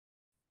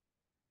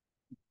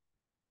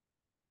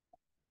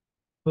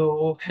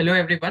So, hello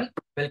everyone.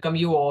 Welcome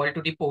you all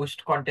to the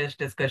post-contest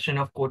discussion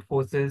of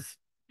Codeforces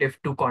Div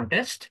 2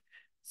 contest.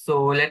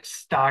 So, let's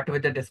start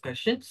with the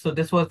discussion. So,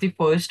 this was the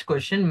first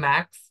question,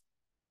 max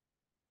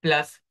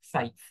plus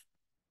size.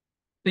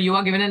 So, you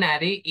are given an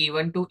array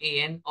A1 to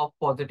AN of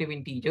positive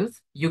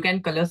integers. You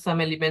can color some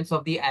elements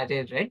of the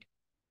array red,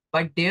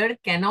 but there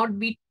cannot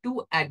be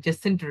two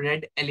adjacent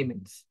red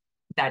elements.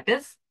 That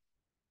is,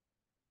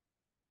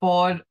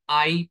 for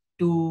I2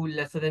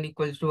 lesser than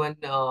equals to 1,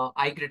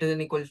 I greater than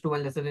equals to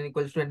 1, lesser than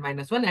equals to n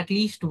minus 1, at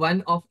least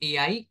one of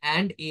AI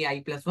and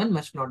AI plus 1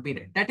 must not be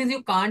red. That is,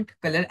 you can't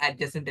color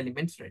adjacent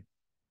elements red.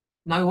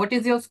 Now, what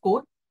is your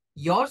score?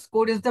 Your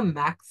score is the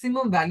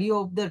maximum value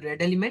of the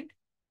red element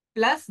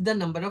plus the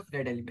number of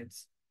red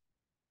elements.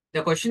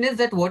 The question is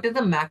that what is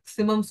the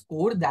maximum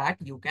score that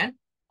you can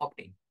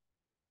obtain?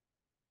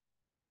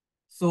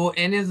 So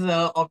n is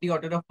of the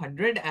order of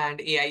 100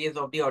 and AI is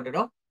of the order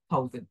of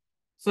 1000.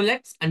 So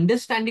let's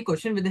understand the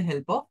question with the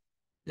help of,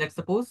 let's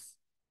suppose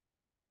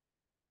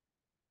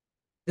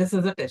this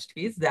is a test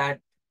case that,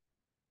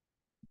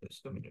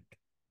 just a minute.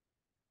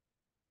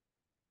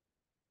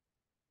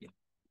 Yeah.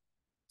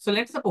 So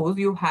let's suppose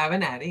you have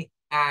an array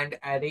and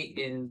array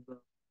is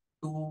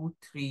 2,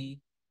 3,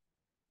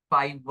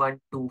 5,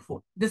 1, 2,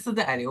 4. This is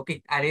the array.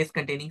 Okay. Array is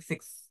containing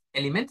 6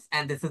 elements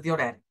and this is your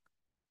array.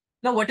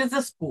 Now, what is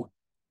the score?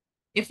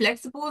 If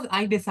let's suppose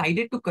I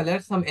decided to color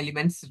some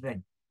elements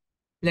red.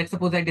 Let's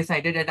suppose I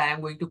decided that I am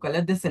going to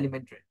color this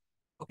element red.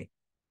 Okay.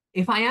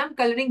 If I am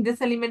coloring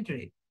this element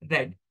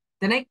red,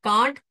 then I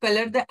can't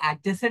color the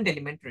adjacent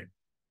element red.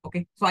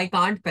 Okay. So I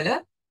can't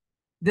color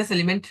this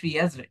element 3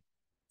 as red.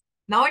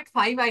 Now at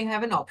 5, I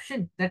have an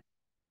option that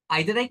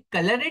either I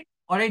color it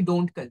or I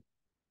don't color.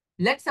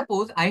 Let's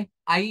suppose I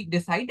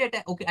decide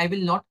that, okay, I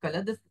will not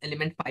color this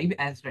element 5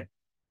 as red.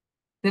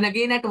 Then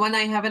again at 1,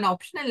 I have an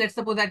option. And let's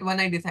suppose at 1,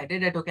 I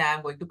decided that, okay, I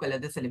am going to color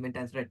this element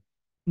as red.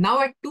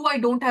 Now at 2, I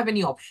don't have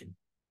any option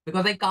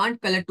because I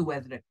can't color 2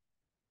 as red.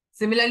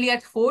 Similarly,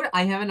 at 4,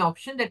 I have an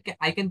option that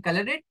I can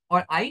color it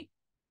or I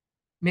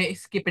may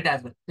skip it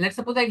as well. Let's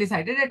suppose I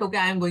decided that, okay,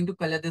 I am going to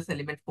color this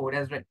element 4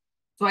 as red.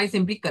 So I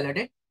simply colored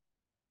it.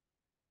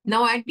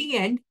 Now at the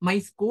end, my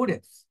score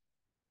is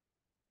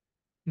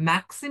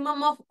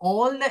maximum of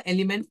all the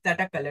elements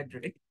that are colored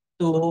red.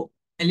 So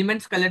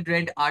elements colored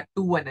red are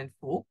 2, 1, and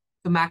 4.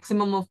 So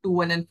maximum of 2,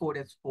 1, and 4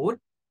 is 4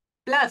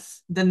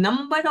 plus the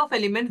number of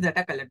elements that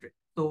are colored red.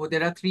 So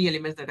there are 3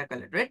 elements that are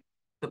colored red.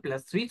 So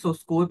plus 3. So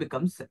score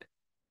becomes 7.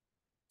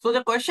 So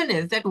the question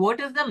is that what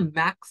is the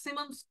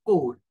maximum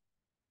score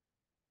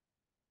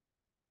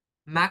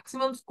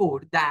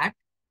that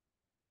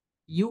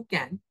you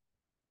can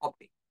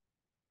obtain?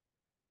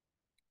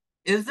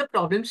 Is the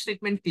problem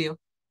statement clear?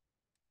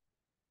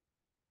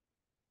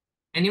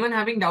 Anyone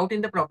having doubt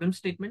in the problem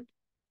statement?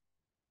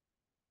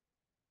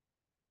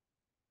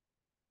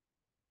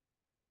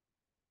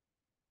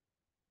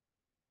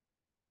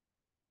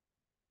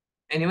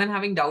 Anyone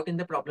having doubt in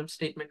the problem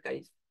statement,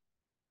 guys?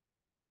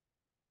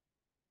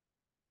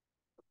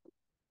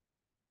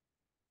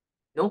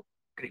 No?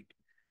 Great.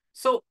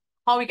 So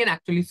how we can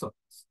actually solve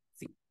this?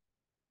 See,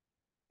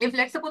 if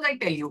let's suppose I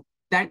tell you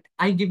that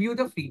I give you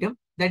the freedom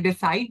that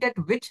decide that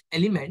which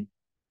element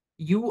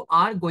you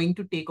are going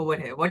to take over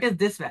here. What is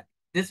this value?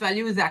 This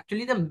value is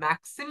actually the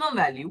maximum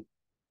value.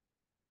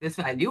 This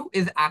value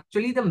is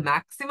actually the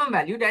maximum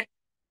value that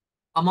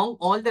among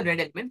all the red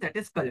elements that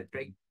is colored,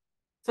 right?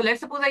 So let's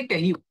suppose I tell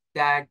you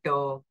that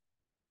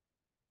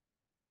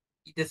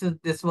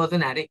this was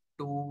an array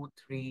 2,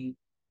 3,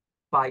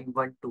 5,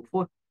 1, 2,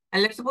 4.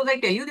 And let's suppose I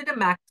tell you that the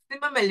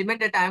maximum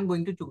element that I am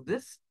going to choose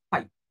is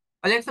 5.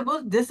 Or let's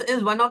suppose this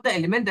is one of the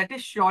elements that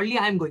is surely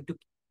I am going to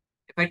keep.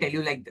 If I tell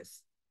you like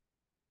this,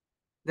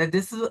 that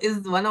this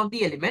is one of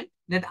the element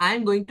that I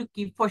am going to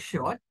keep for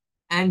sure.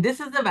 And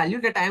this is the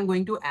value that I am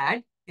going to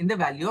add in the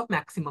value of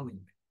maximum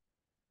element.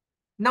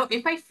 Now,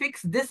 if I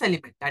fix this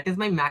element, that is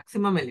my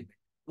maximum element,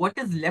 what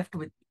is left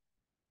with me?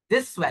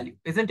 This value,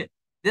 isn't it?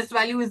 This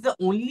value is the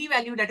only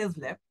value that is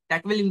left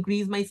that will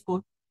increase my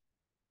score.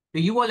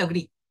 Do you all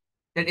agree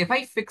that if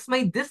I fix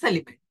my this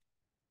element,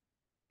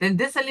 then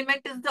this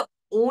element is the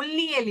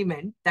only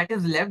element that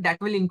is left that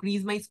will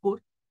increase my score?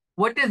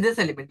 What is this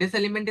element? This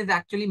element is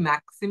actually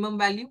maximum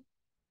value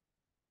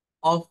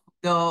of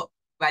the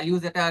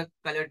values that are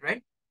colored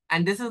red.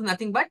 And this is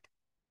nothing but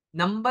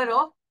number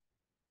of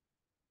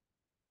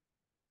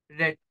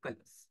red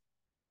colors,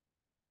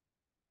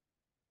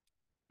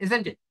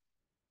 isn't it?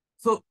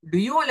 So do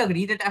you all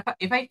agree that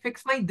if I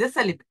fix my this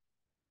element,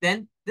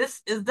 then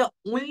this is the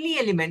only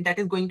element that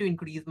is going to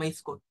increase my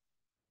score?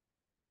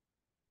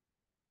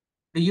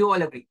 Do you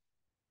all agree?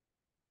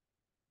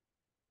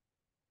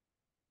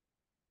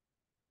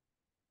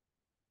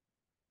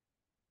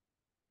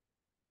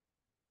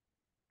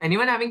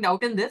 Anyone having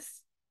doubt in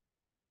this?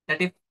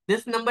 That if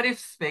this number is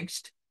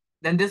fixed,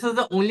 then this is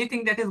the only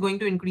thing that is going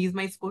to increase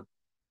my score?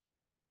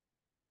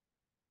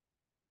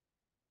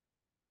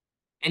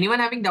 Anyone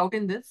having doubt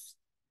in this?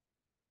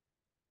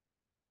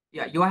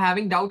 Yeah, you are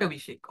having doubt,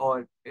 Abhishek,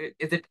 or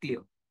is it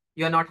clear?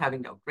 You are not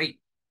having doubt, right?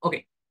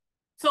 Okay.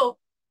 So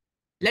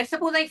Let's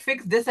suppose I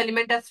fix this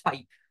element as 5.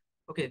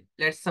 Okay,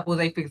 let's suppose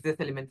I fix this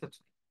element as 5.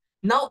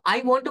 Now I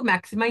want to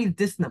maximize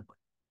this number.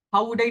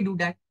 How would I do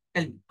that?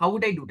 Tell me, how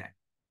would I do that?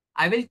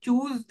 I will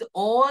choose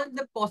all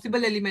the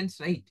possible elements,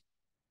 right?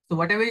 So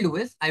what I will do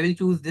is I will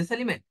choose this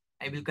element.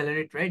 I will color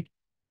it red.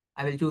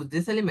 I will choose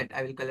this element.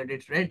 I will color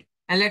it red.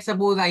 And let's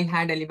suppose I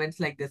had elements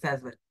like this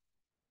as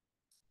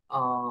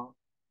well.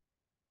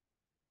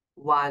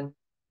 1,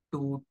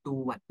 2, 2,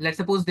 1. Let's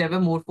suppose there were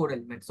more 4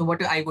 elements. So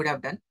what I would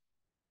have done,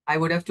 I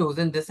would have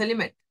chosen this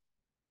element,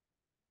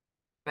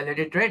 colored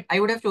it red. I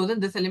would have chosen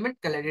this element,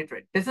 colored it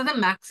red. This is the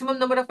maximum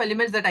number of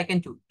elements that I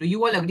can choose. Do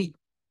you all agree?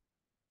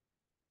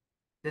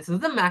 This is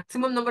the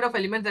maximum number of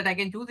elements that I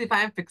can choose if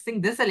I am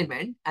fixing this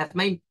element as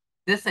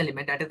this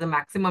element, that is the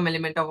maximum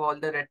element of all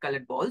the red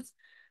colored balls.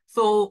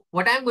 So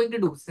what I'm going to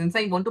do, since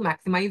I want to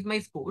maximize my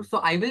score, so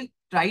I will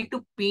try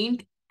to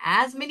paint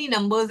as many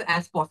numbers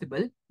as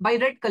possible by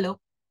red color.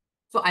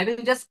 So I will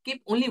just skip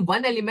only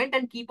one element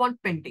and keep on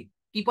painting,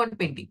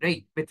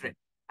 right, with red.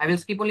 I will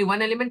skip only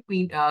one element,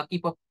 keep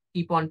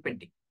on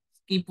painting.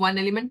 Skip one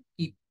element,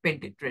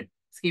 paint it red.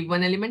 Skip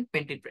one element,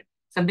 paint it red.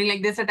 Something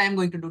like this that I'm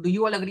going to do. Do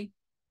you all agree?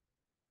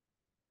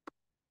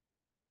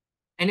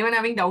 Anyone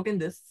having doubt in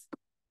this?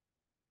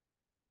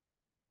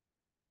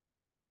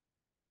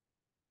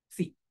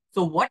 See,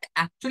 so what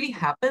actually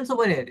happens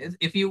over here is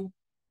if you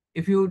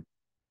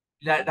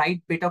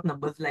write bit of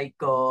numbers like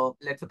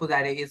let's suppose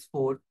array is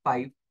 4,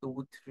 5,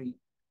 2, 3,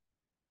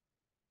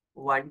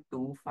 1,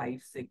 2,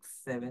 5, 6,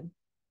 7,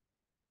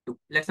 2.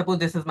 Let's suppose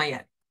this is my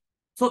array.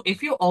 So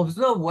if you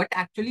observe, what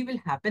actually will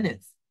happen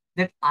is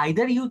that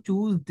either you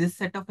choose this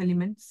set of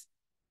elements,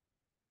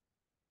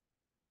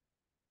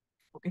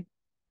 okay,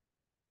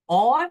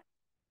 or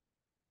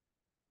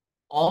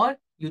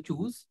you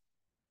choose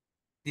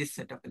this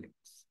set of elements.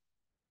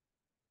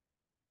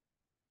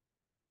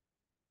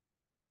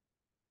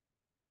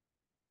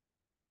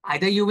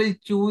 Either you will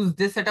choose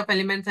this set of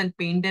elements and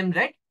paint them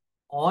red,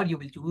 or you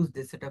will choose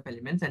this set of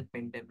elements and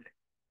paint them red.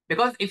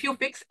 Because if you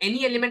fix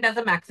any element as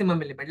a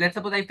maximum element, let's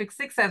suppose I fix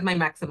 6 as my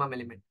maximum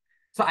element.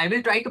 So I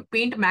will try to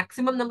paint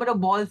maximum number of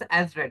balls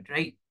as red,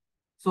 right?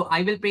 So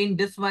I will paint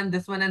this one,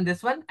 and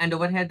this one, and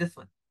over here this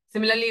one.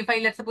 Similarly, if I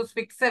let's suppose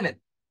fix 7,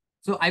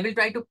 so I will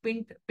try to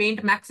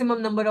paint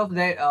maximum number of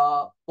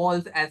the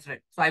balls as red.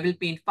 So I will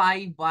paint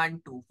 5,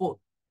 1, 2, 4.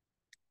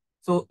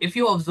 So if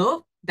you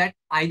observe that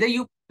either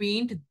you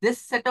paint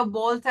this set of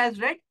balls as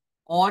red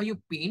or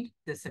you paint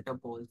this set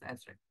of balls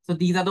as red. So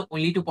these are the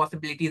only two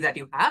possibilities that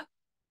you have.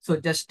 So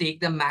just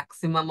take the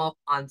maximum of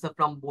answer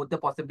from both the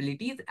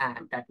possibilities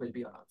and that will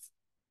be your answer.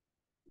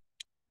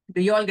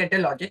 Do you all get the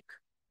logic?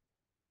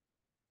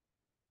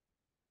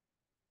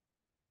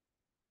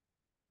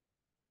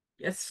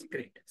 Yes,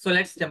 great. So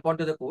let's jump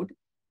onto the code.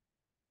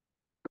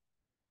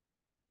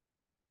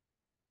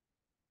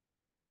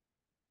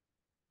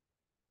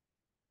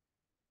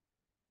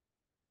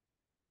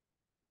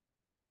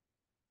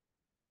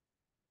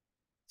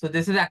 So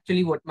this is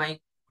actually what I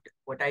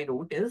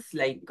wrote is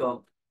like,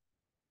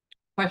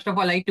 first of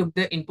all, I took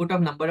the input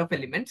of number of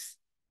elements.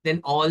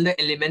 Then all the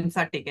elements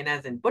are taken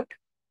as input.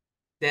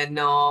 Then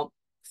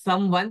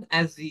sum one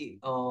as the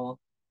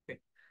okay.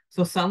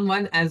 So sum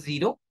one as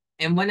 0,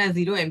 m1 as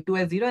 0, m2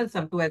 as 0, and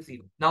sum 2 as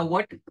 0. Now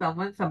what sum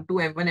 1, sum 2,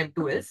 m1,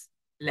 m2 is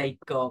like,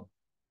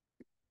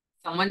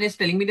 someone is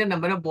telling me the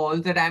number of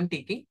balls that I am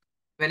taking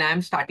when I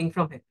am starting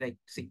from here. Like,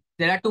 see,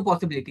 there are two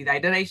possibilities.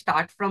 Either I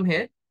start from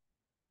here.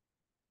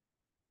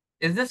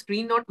 Is the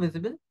screen not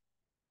visible?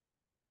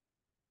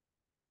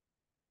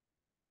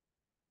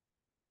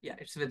 Yeah,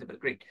 it's visible.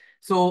 Great.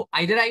 So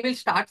either I will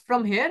start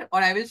from here or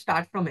I will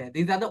start from here.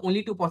 These are the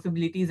only two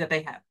possibilities that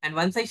I have. And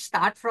once I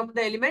start from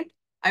the element,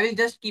 I will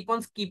just keep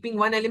on skipping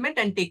one element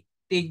and take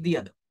the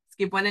other.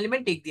 Skip one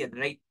element, take the other,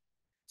 right?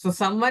 So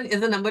sum 1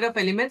 is the number of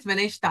elements when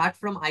I start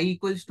from I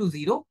equals to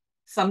 0.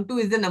 Sum 2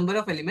 is the number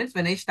of elements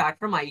when I start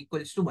from I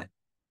equals to 1.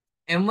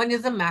 M1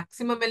 is the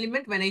maximum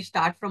element when I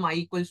start from I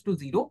equals to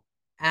 0.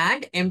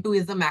 And M2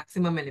 is the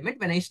maximum element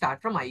when I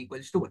start from I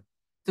equals to 1.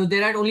 So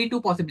there are only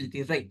two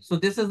possibilities, right? So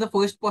this is the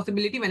first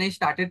possibility when I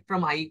started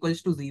from I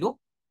equals to 0.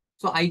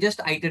 So I just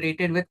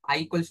iterated with I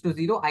equals to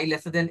 0, I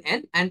lesser than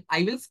n, and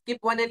I will skip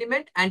one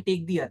element and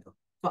take the other.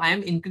 So I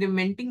am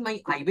incrementing my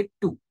I with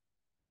 2.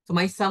 So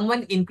my sum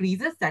 1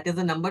 increases, that is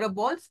the number of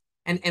balls,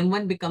 and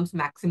M1 becomes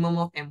maximum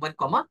of M1,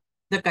 comma,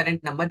 the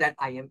current number that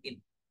I am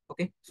in.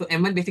 Okay, so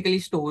M1 basically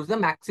stores the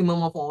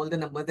maximum of all the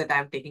numbers that I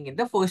am taking in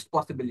the first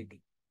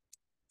possibility.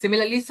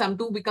 Similarly, sum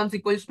 2 becomes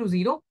equals to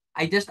 0.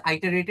 I just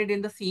iterated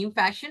in the same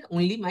fashion,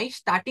 only my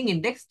starting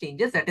index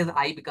changes, that is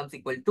I becomes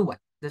equal to 1,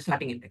 the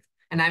starting index.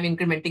 And I'm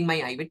incrementing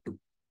my I with 2.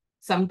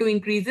 Sum 2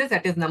 increases,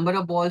 that is number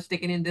of balls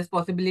taken in this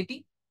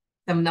possibility,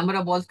 some number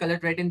of balls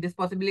colored red in this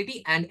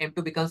possibility, and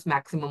M2 becomes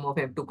maximum of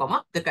M2,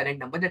 comma, the current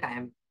number that I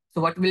am.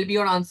 So what will be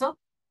your answer?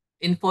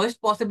 In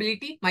first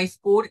possibility, my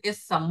score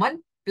is sum 1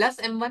 plus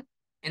M1.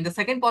 In the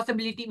second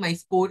possibility, my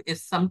score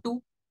is sum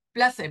 2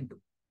 plus M2.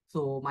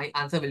 So my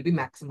answer will be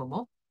maximum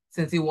of,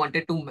 since you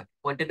wanted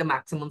the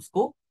maximum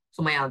score.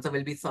 So my answer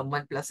will be sum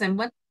 1 plus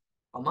M1,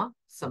 comma,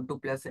 sum 2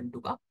 plus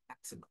M2 ka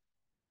maximum.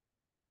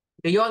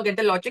 Do you all get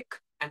the logic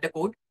and the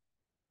code?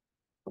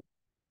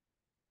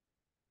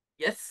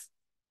 Yes.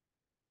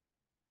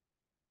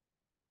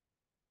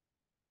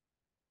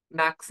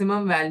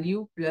 Maximum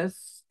value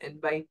plus n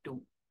by 2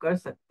 कर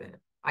सकते हैं.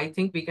 I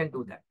think we can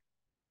do that.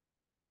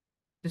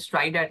 Just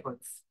try that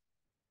once.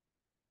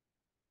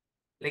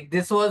 Like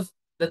this was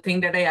the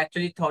thing that I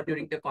actually thought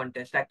during the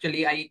contest.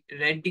 Actually, I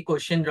read the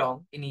question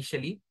wrong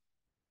initially.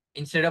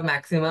 Instead of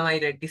maximum, I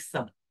read the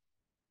sum.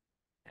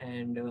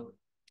 And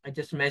I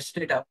just messed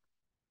it up.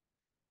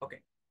 Okay.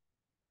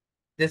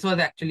 This is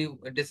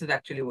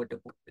actually what the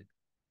code is.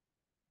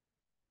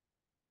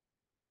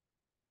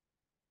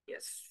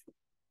 Yes.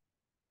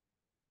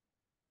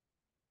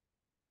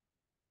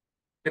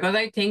 Because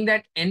I think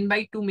that n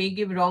by 2 may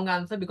give wrong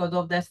answer because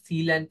of the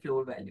seal and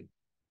floor value.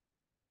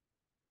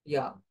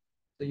 Yeah.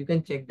 So you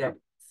can check that.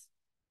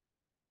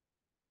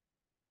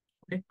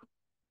 Okay.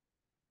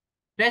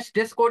 Rest,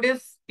 this code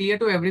is clear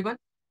to everyone.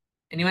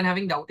 Anyone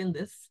having doubt in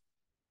this?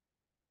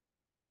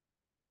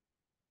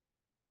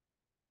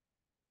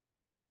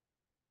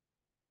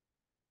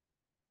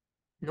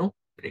 No?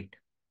 Great.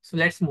 So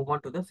let's move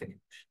on to the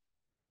second question.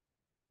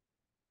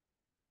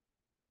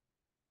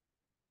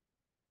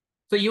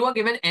 So you are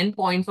given n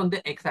points on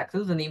the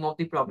x-axis. The name of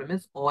the problem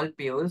is all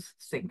pairs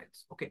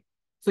segments. Okay.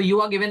 So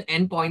you are given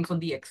n points on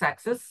the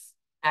x-axis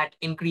at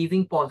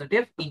increasing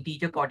positive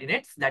integer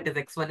coordinates. That is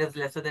x1 is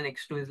lesser than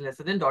x2 is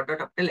lesser than dot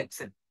dot up till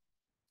xn.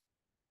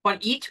 For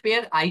each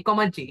pair I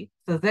comma j,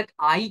 such that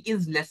I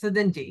is lesser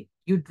than j,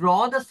 you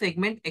draw the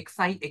segment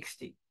xi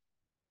xj.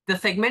 The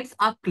segments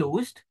are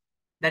closed.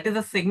 That is,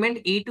 the segment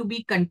A to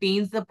B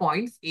contains the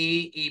points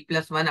A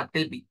plus 1 up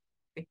till B.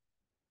 Okay.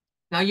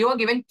 Now you are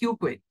given Q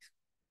queries.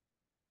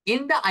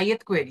 In the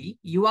ith query,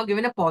 you are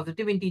given a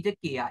positive integer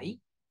ki,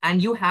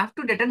 and you have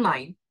to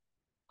determine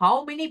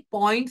how many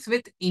points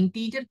with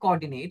integer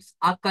coordinates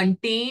are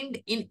contained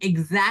in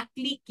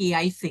exactly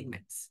ki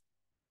segments.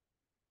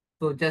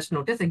 So just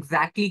notice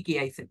exactly ki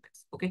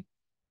segments. Okay.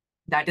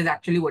 That is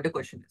actually what the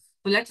question is.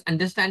 So let's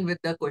understand with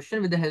the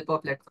question with the help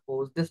of, let's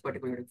suppose, this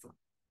particular example.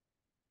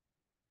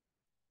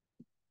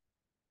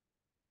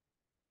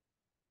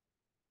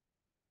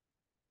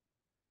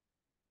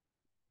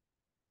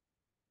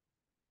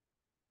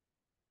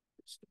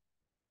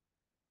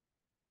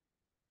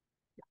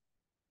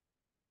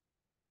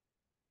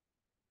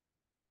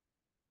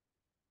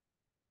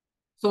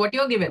 So what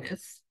you're given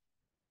is,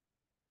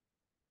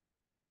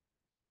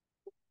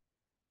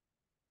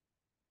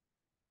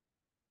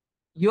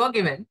 you are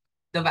given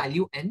the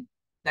value n,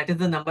 that is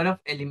the number of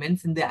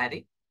elements in the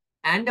array,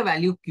 and the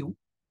value q,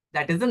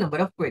 that is the number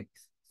of queries.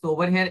 So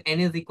over here, n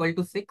is equal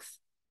to 6,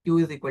 q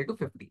is equal to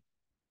 50.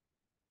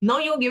 Now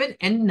you're given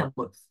n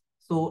numbers.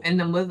 So n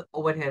numbers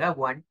over here are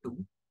 1,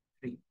 2,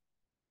 3,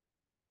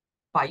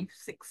 5,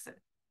 6, 7.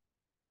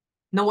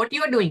 Now what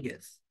you are doing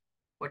is,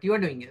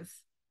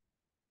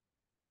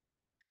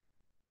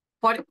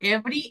 for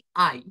every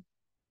I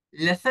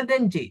lesser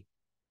than j,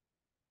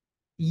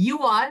 you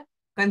are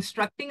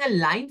constructing a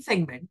line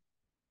segment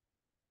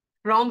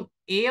from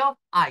a of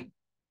I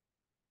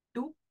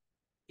to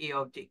a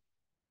of j.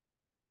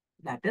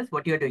 That is,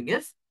 what you are doing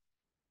is,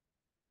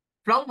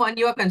 from 1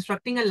 you are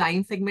constructing a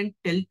line segment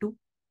till 2.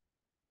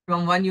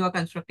 From 1 you are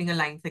constructing a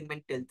line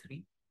segment till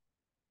 3.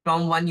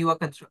 From 1 you are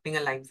constructing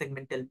a line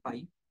segment till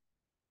 5.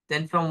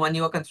 Then from 1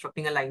 you are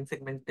constructing a line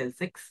segment till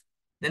 6.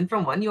 Then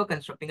from 1 you are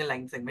constructing a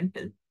line segment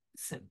till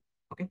 7.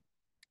 Okay.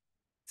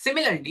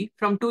 Similarly,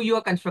 from 2 you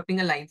are constructing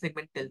a line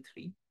segment till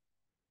 3.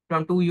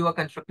 From 2 you are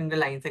constructing the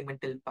line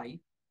segment till 5.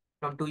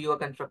 From 2 you are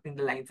constructing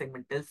the line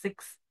segment till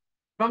 6.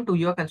 From 2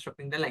 you are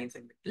constructing the line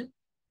segment till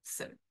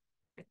 7.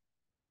 Okay.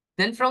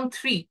 Then from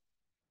 3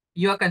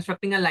 you are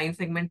constructing a line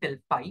segment till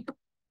 5,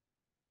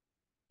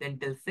 then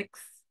till 6,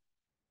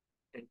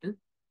 then till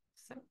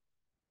 7.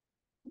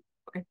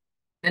 Okay.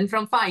 Then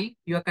from 5,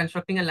 you are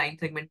constructing a line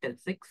segment till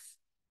 6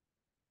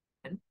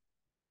 and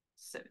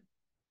 7.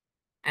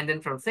 And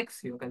then from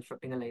 6, you are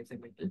constructing a line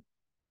segment till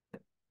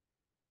 7.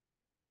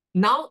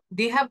 Now,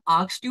 they have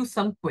asked you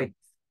some queries.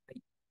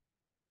 Right?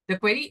 The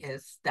query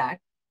is that,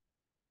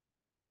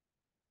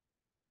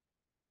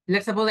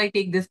 let's suppose I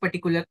take this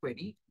particular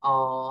query,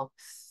 5.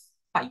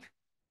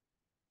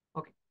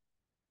 Okay.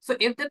 So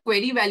if the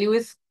query value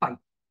is 5,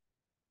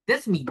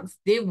 this means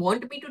they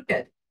want me to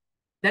tell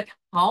that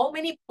how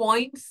many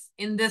points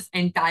in this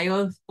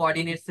entire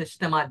coordinate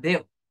system are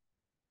there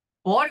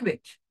for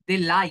which they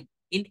lie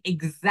in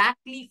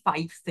exactly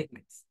 5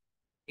 segments.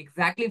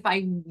 Exactly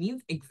 5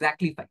 means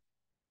exactly 5.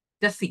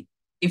 Just see,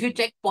 if you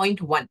check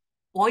point 1,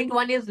 point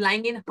 1 is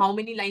lying in how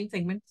many line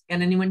segments?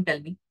 Can anyone tell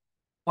me?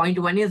 Point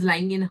 1 is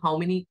lying in how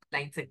many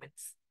line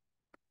segments?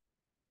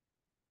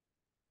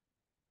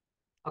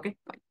 Okay,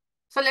 fine.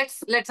 So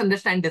let's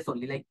understand this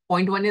only. Like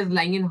point 1 is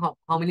lying in how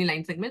many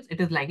line segments?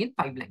 It is lying in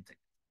 5 line segments.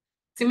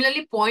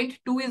 Similarly, point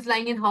 2 is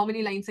lying in how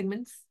many line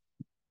segments?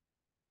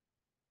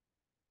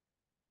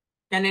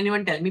 Can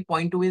anyone tell me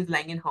point 2 is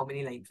lying in how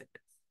many line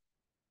segments?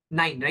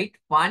 9, right?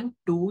 1,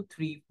 2,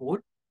 3,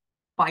 4,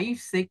 5,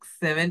 6,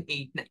 7,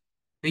 8, 9.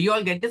 Do you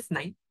all get this?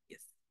 9?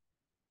 Yes.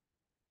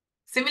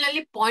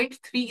 Similarly, point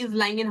 3 is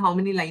lying in how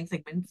many line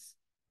segments?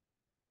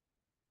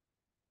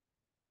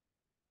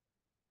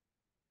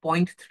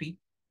 Point 3.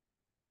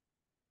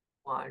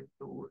 1,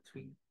 2,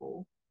 3,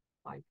 4,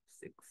 5,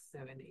 6,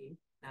 7, 8,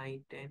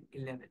 9, 10,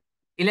 11.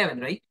 11,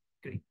 right?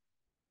 Great.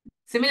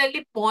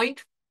 Similarly,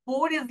 point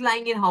 4 is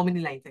lying in how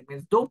many line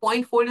segments? Though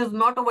point 4 is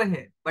not over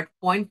here, but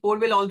point 4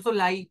 will also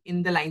lie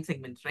in the line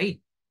segments, right?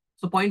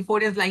 So point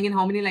 4 is lying in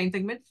how many line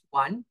segments?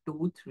 1,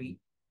 2, 3,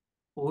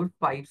 4,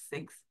 5,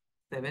 6,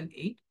 7,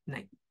 8,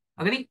 9.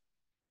 Agree?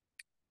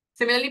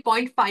 Similarly,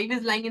 point 5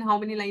 is lying in how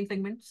many line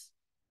segments?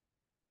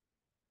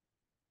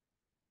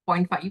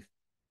 Point 5.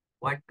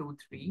 1, 2,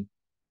 3,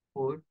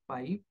 4,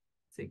 5,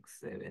 6,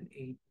 7,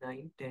 8,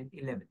 9, 10,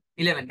 11.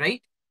 11,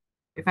 right?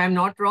 If I'm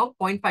not wrong,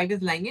 point 5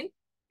 is lying in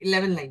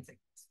 11 line segments.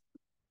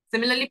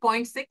 Similarly,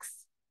 point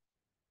 6.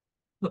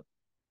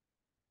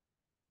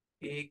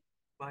 8,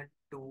 1,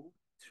 2,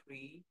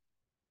 3,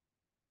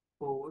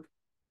 4,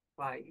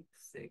 5,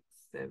 6,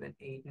 7,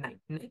 8, 9.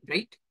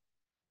 Right?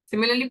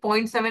 Similarly,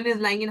 point 7 is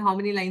lying in how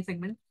many line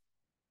segments?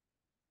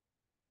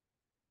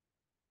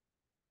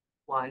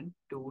 1,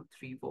 2,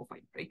 3, 4, 5.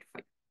 Right?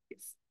 5.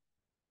 Yes.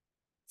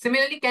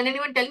 Similarly, can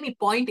anyone tell me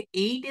point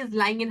 8 is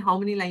lying in how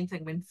many line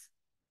segments?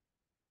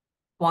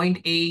 Point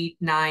 8,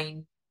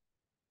 9,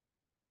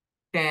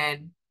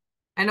 10,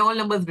 and all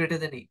numbers greater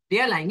than 8. They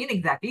are lying in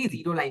exactly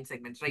 0 line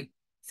segments, right?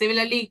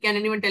 Similarly, can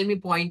anyone tell me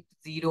point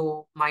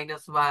 0,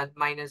 -1,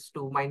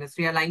 -2,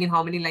 -3 are lying in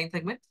how many line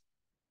segments?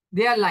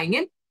 They are lying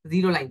in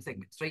 0 line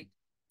segments, right?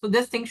 So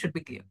this thing should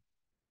be clear.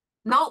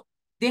 Now,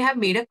 they have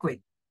made a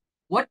query.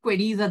 What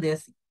queries are there?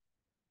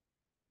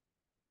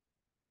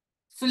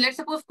 So let's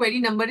suppose query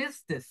number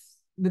is this.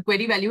 The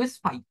query value is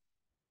 5.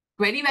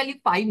 Query value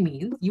 5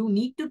 means you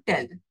need to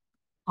tell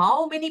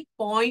how many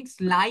points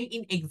lie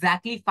in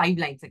exactly 5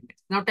 line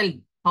segments. Now tell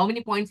me, how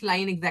many points lie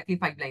in exactly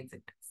 5 line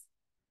segments?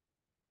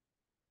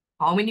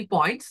 How many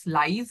points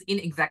lies in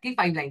exactly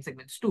 5 line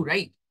segments? 2,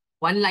 right?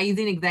 1 lies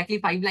in exactly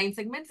 5 line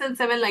segments and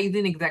 7 lies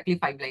in exactly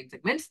 5 line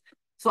segments.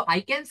 So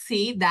I can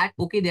say that,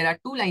 okay, there are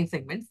 2 line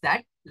segments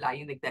that lie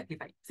in exactly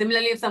 5.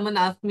 Similarly, if someone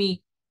asks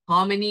me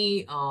how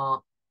many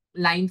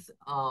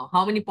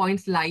how many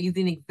points lies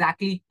in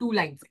exactly 2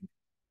 line segments?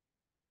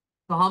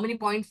 So how many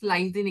points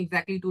lies in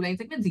exactly 2 line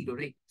segments? 0,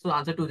 right? So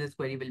answer to this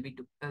query will be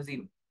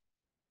 0.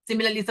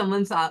 Similarly,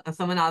 someone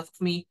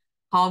asks me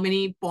how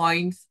many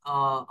points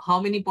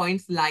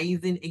lies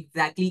in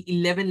exactly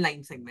 11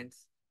 line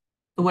segments.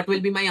 So what will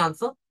be my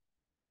answer?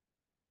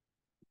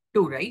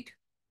 2, right?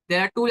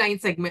 There are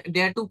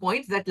 2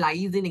 points that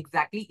lies in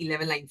exactly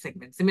 11 line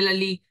segments.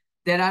 Similarly,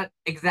 there are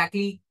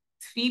exactly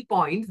 3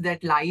 points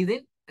that lies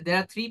in there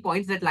are 3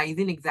 points that lies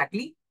in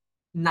exactly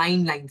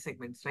 9 line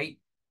segments, right?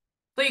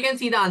 So you can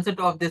see the answer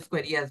of this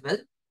query as well.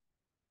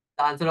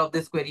 The answer of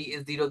this query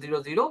is 0,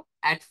 0, 0.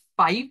 At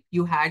 5,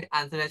 you had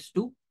answer as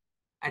 2.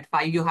 At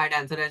 5, you had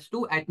answer as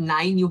 2. At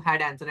 9, you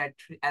had answer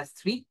as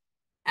 3.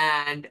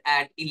 And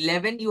at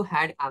 11, you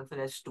had answer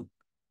as 2.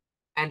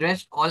 And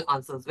rest all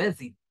answers were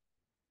 0.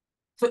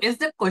 So is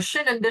the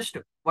question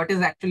understood? What is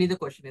actually the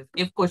question is?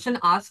 If question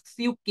asks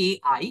you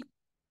Ki,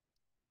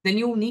 then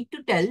you need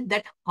to tell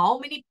that how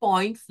many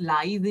points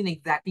lies in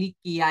exactly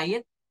Ki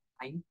line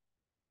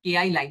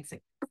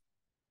segment.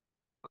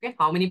 Okay,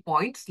 how many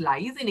points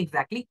lies in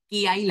exactly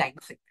Ki line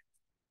segment?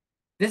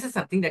 This is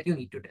something that you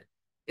need to tell.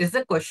 Is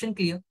the question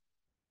clear?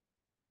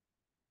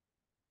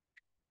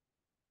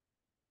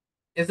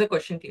 Is the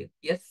question clear?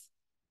 Yes.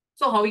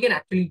 So how we can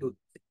actually do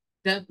this?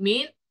 The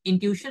main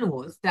intuition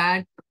was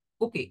that,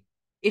 okay,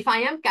 if I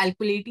am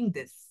calculating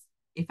this,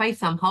 if I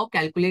somehow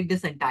calculate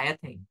this entire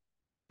thing,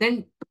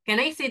 then can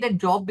I say that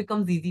job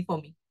becomes easy for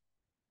me?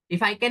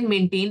 If I can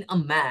maintain a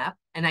map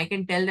and I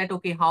can tell that,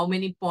 okay, how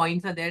many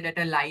points are there that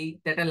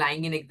are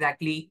lying in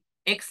exactly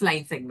X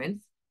line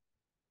segments,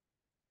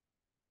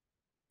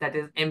 that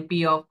is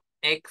MP of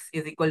X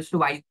is equals to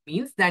Y,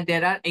 means that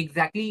there are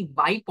exactly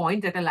Y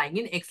points that are lying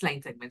in X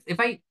line segments.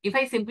 If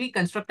I simply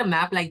construct a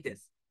map like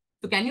this,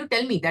 so can you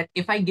tell me that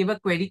if I give a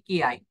query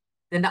Ki,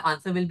 then the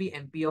answer will be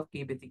MP of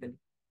K basically?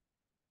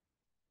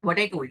 What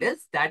I told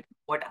is that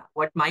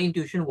what my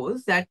intuition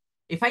was that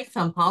if I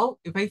somehow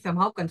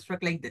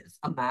construct like this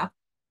a map,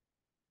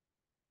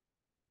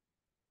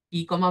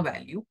 key comma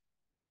value,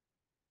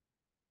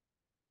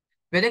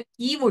 where the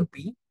key would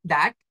be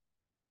that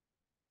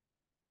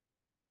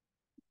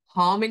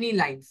how many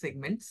line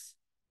segments,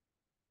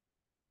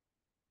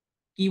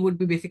 key would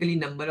be basically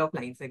number of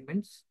line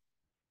segments,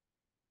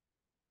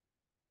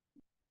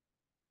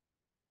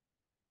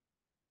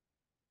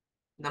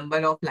 number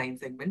of line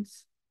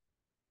segments,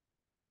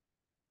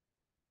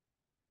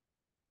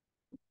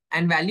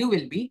 and value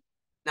will be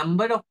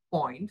number of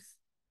points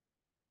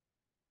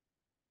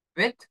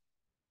with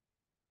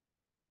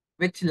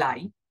which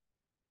lie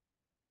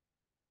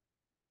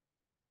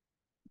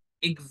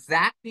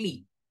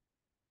exactly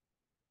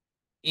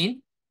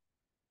in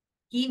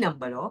key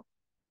number of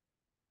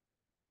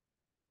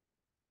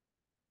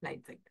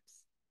line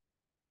segments.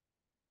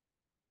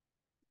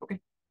 Okay.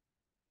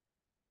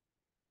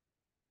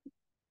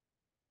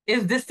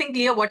 Is this thing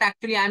clear what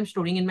actually I am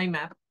storing in my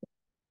map?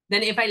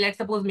 Then if I, let's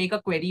suppose, make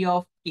a query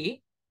of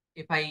K,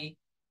 if I,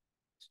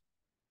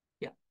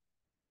 yeah.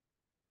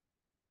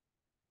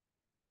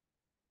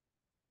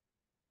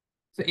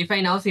 So if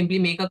I now simply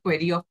make a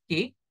query of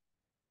K,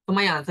 so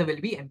my answer will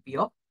be MP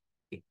of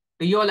K.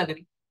 Do you all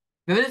agree?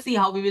 We will see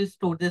how we will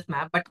store this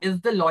map, but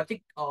is the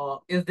logic,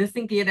 is this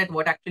thing clear that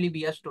what actually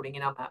we are storing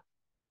in our map?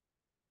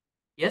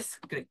 Yes,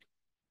 great.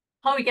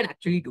 How we can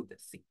actually do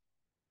this? See,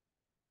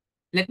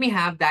 let me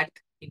have that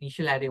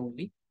initial array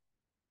only.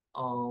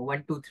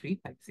 1, 2, 3,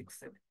 5, 6,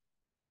 7.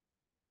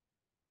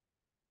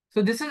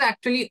 So this is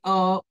actually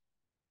a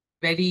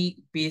very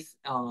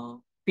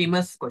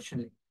famous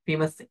question,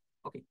 famous thing.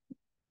 Okay,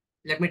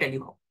 let me tell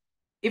you how.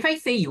 If I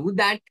say you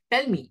that,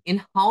 tell me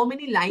in how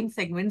many line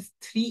segments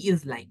 3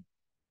 is line.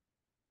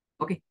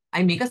 Okay,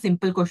 I make a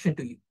simple question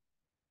to you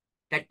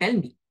that tell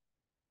me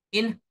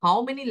in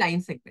how many line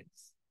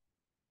segments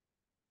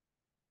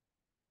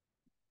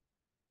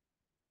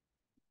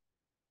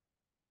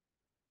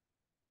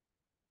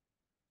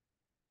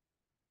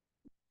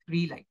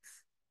 3 lines.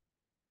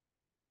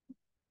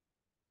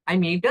 I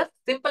made a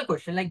simple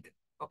question like this.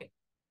 Okay,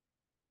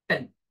 tell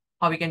me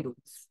how we can do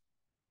this.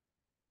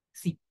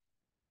 See,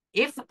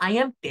 if I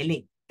am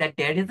telling that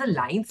there is a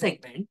line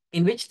segment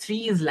in which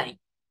 3 is line,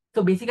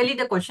 so basically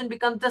the question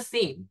becomes the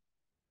same,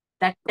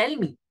 that tell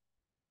me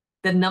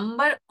the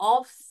number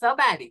of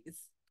subarrays.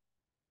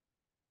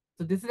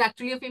 So this is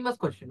actually a famous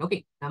question.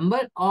 Okay,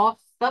 number of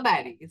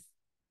subarrays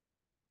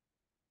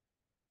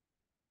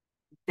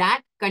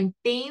that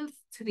contains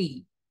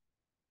 3.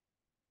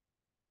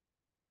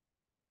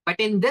 But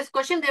in this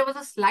question, there was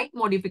a slight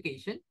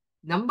modification.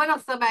 Number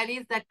of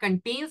subarrays that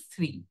contains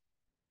 3,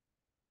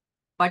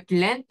 but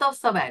length of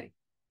subarray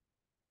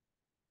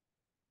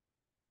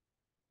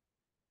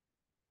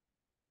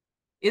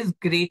is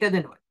greater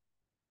than 1.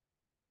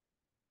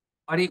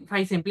 Or if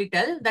I simply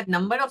tell that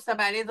number of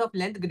subarrays of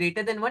length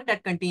greater than 1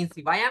 that contains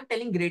 3. Why I'm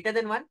telling greater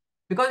than 1?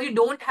 Because you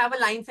don't have a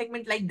line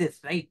segment like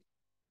this, right?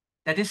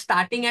 That is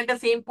starting at the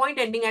same point,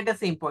 ending at the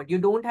same point. You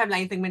don't have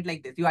line segment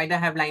like this. You either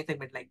have line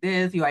segment like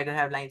this, you either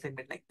have line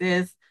segment like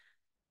this.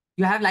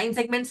 You have line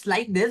segments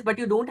like this, but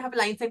you don't have a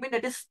line segment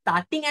that is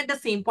starting at the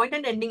same point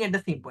and ending at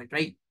the same point,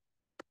 right?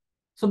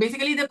 So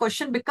basically the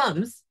question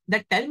becomes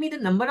that tell me the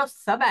number of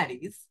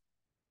subarrays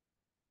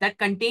that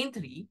contain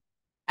 3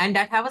 and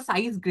that have a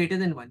size greater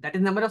than 1. That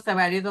is number of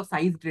subarrays of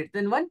size greater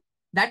than 1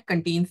 that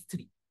contains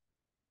 3.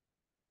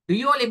 Do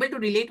you all able to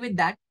relate with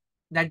that?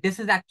 That this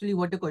is actually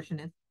what the question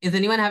is. Is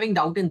anyone having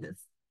doubt in this?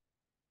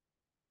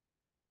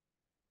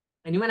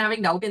 Anyone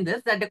having doubt in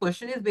this? That the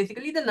question is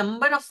basically the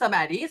number of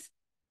subarrays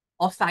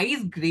of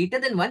size greater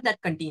than 1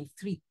 that contains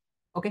 3.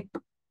 Okay,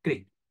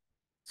 great.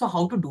 So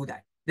how to do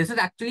that? This is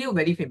actually a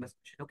very famous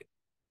question. Okay.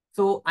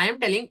 So I am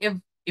telling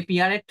if we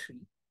are at 3.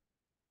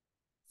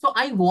 So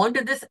I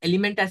want this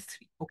element as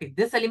 3. Okay,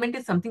 this element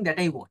is something that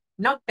I want.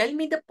 Now tell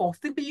me the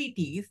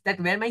possibilities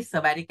that where my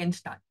subarray can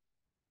start.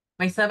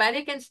 My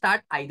subarray can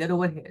start either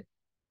over here.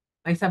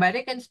 My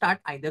subarray can start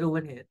either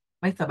over here.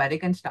 My subarray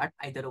can start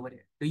either over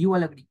here. Do you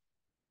all agree?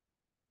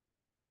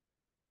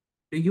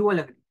 Do you all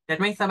agree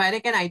that my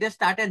subarray can either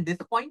start at this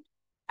point,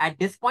 or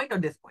this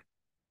point?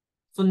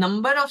 So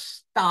number of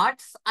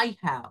starts I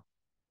have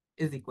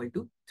is equal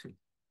to 3.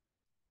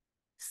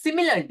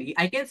 Similarly,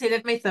 I can say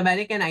that my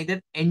subarray can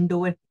either end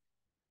over,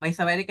 my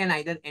subarray can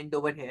either end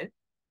over here,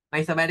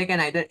 my subarray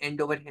can either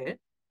end over here,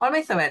 or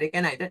my subarray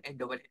can either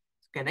end over here.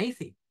 So can I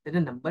say that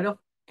the number of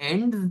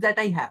ends that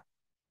I have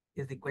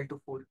is equal to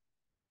 4?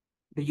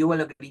 Do you all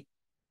agree?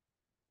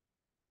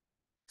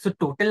 So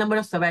total number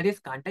of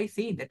subarrays, can't I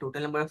say the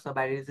total number of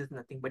subarrays is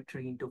nothing but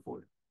 3 into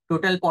 4?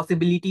 Total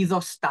possibilities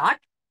of start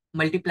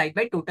multiplied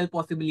by total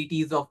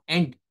possibilities of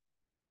end.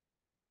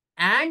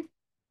 And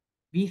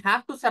we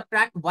have to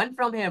subtract 1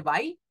 from here.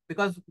 Why?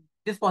 Because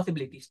this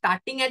possibility,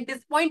 starting at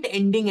this point,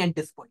 ending at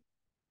this point.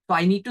 So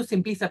I need to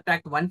simply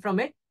subtract 1 from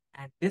it.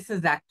 And this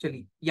is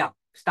actually, yeah,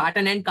 start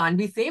and end can't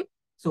be same.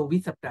 So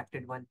we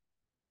subtracted 1.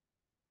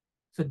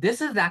 So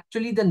this is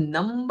actually the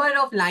number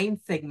of line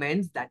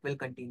segments that will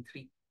contain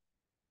 3.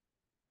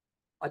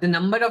 Or the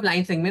number of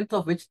line segments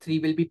of which 3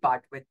 will be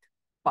part with.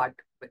 Okay.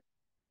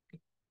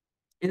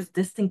 Is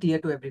this thing clear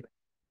to everyone?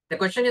 The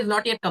question is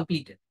not yet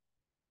completed.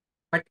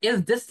 But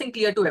is this thing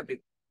clear to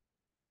everyone?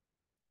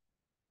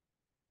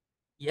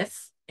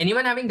 Yes.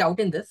 Anyone having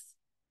doubt in this?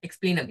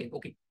 Explain again.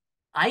 Okay.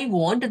 I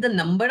want the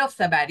number of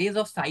subarrays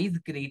of size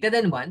greater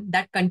than 1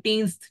 that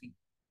contains 3.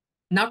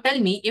 Now tell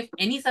me if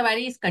any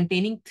subarray is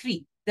containing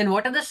 3, then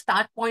what are the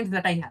start points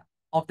that I have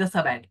of the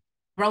subarray?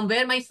 From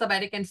where my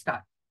subarray can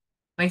start?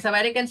 My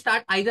subarray can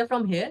start either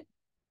from here,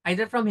 or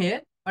either from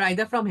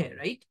here,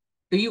 right?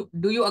 Do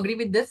you agree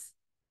with this?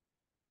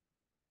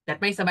 That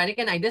my subarray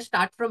can either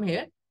start from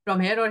here,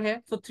 or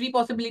here. So 3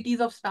 possibilities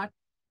of start.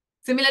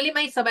 Similarly,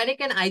 my subarray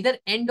can either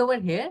end over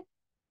here,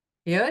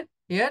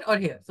 or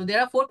here. So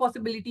there are 4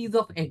 possibilities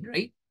of end,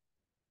 right?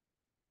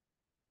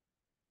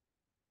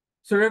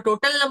 So the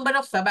total number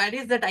of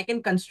subarrays that I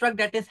can construct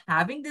that is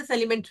having this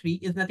element 3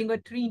 is nothing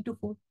but 3 into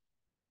 4.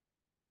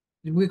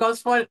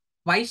 Because for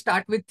why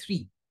start with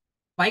 3?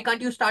 Why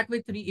can't you start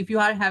with 3 if you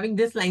are having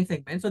this line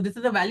segment? So this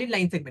is a valid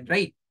line segment,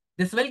 right?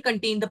 This will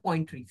contain the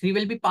point 3. 3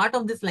 will be part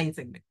of this line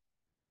segment.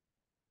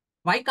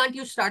 Why can't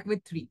you start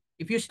with 3?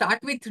 If you start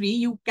with 3,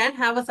 you can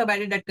have a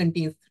subarray that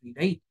contains 3,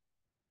 right?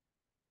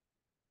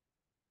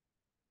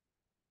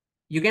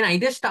 You can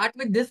either start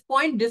with this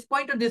point,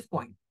 or this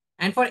point.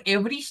 And for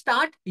every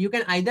start, you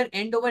can either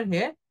end over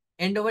here,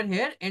 end over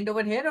here, end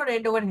over here, or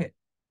end over here,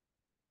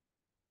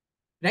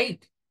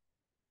 right?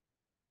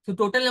 So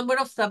total number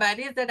of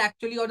subarrays that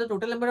actually, or the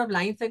total number of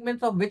line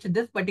segments of which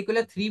this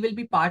particular 3 will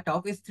be part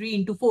of is 3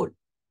 into 4.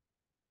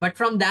 But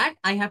from that,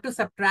 I have to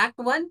subtract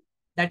 1.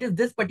 That is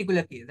this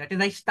particular case. That is,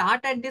 I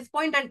start at this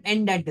point and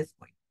end at this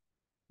point.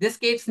 This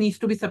case needs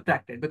to be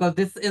subtracted because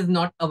this is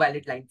not a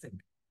valid line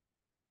segment.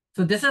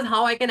 So this is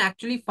how I can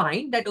actually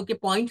find that, okay,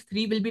 point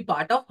 3 will be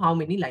part of how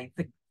many line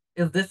segments.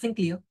 Is this thing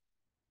clear?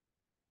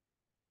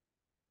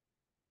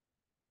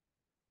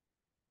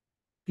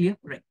 Clear?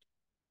 Right.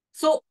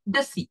 So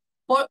just see,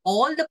 for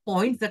all the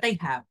points that I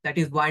have, that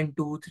is 1,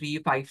 2, 3,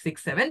 5,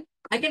 6, 7,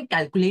 I can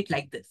calculate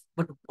like this.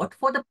 But what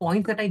for the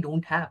points that I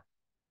don't have?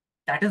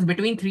 That is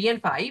between 3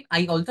 and 5,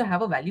 I also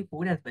have a value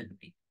 4 as well.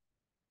 Right?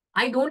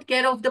 I don't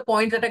care of the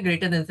points that are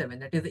greater than 7,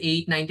 that is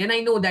 8, 9, 10.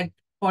 I know that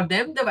for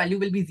them, the value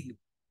will be 0.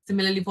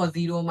 Similarly, for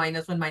 0,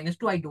 -1,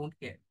 -2, I don't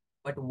care.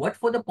 But what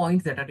for the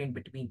points that are in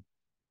between?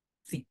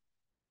 See,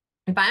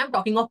 if I am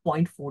talking of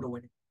point 4 over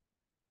here,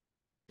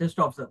 just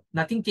observe,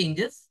 nothing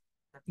changes,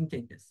 nothing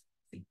changes.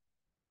 See,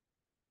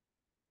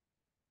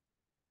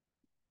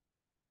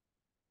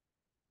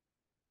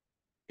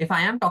 if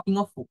I am talking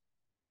of 4,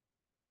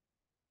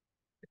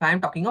 if I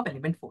am talking of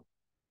element 4,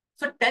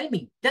 so tell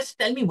me, just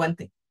tell me one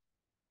thing.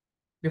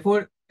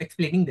 Before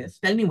explaining this,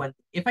 tell me one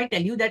thing. If I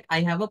tell you that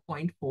I have a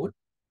point 4,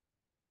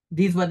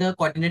 these were the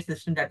coordinate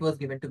system that was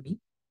given to me.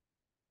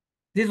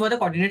 These were the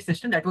coordinate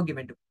system that were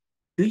given to me.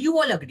 Do you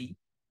all agree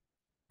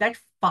that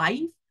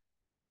 5,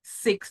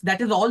 6,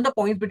 that is all the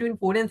points between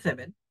 4 and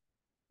 7,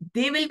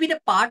 they will be the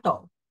part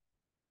of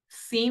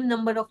same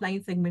number of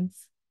line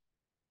segments?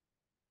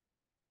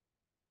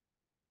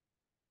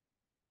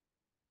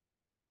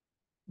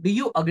 Do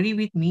you agree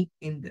with me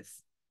in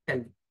this? Tell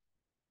me.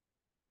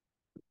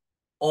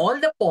 All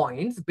the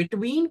points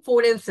between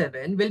 4 and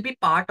 7 will be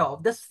part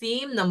of the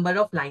same number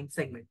of line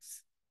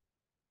segments.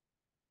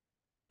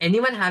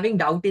 Anyone having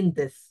doubt in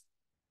this?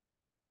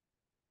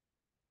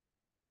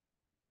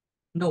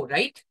 No,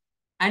 right?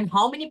 And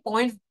how many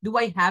points do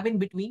I have in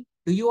between?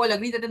 Do you all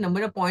agree that the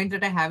number of points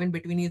that I have in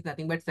between is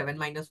nothing but 7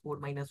 minus 4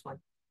 minus 1?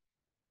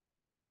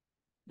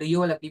 Do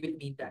you all agree with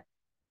me in that?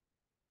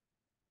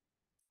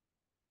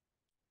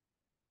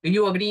 Do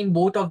you agree in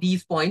both of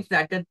these points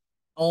that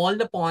all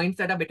the points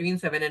that are between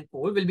 7 and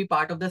 4 will be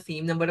part of the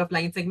same number of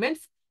line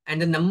segments?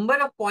 And the number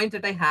of points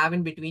that I have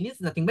in between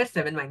is nothing but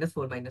 7 minus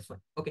 4 minus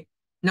 1. Okay.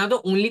 Now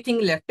the only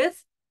thing left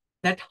is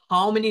that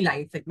how many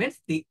line segments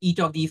each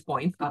of these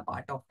points are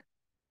part of.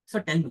 So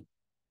tell me,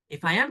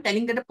 if I am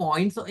telling that the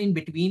points in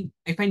between,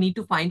 if I need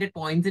to find that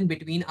points in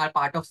between are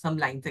part of some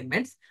line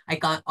segments,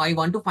 I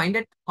want to find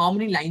that how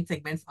many line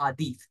segments are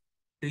these.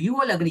 Do you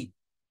all agree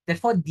that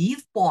for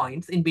these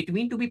points in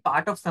between to be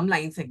part of some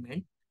line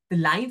segment, the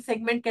line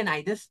segment can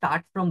either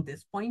start from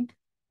this point,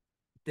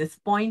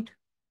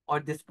 or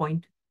this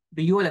point?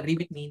 Do you all agree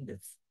with me in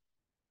this?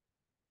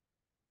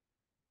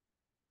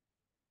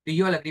 Do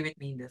you all agree with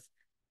me in this?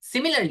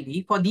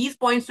 Similarly, for these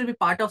points to be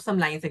part of some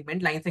line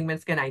segment, line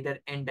segments can either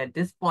end at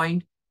this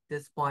point,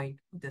 this point,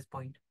 this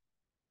point.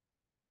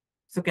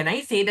 So can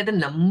I say that the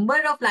number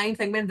of line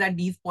segments that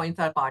these points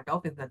are part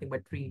of is nothing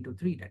but 3 into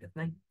 3, that is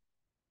 9?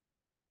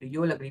 Do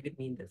you all agree with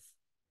me in this?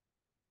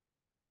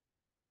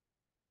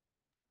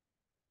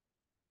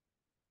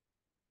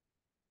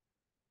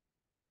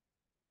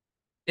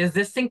 Is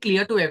this thing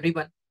clear to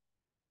everyone?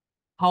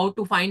 How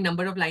to find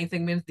number of line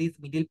segments these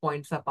middle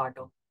points are part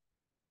of?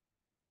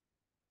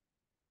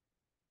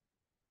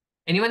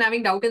 Anyone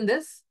having doubt in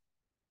this?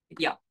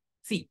 Yeah.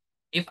 See,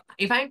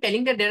 if I'm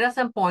telling that there are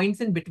some points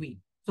in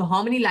between, so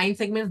how many line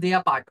segments they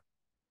are part of?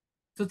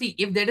 So see,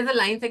 if there is a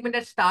line segment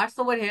that starts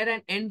over here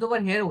and ends over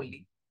here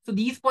only, so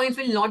these points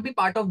will not be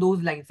part of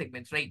those line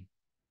segments, right?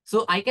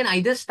 So I can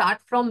either start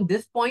from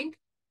this point,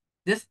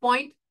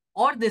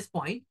 or this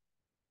point,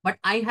 but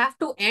I have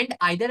to end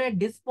either at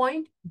this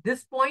point,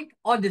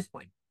 or this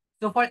point.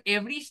 So for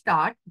every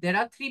start, there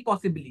are 3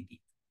 possibilities.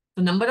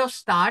 So number of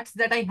starts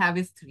that I have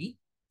is 3.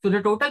 So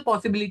the total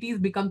possibilities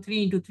become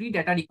 3 into 3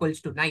 that are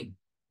equals to 9.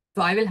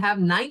 So I will have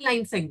 9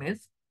 line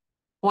segments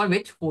for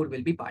which 4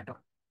 will be part of.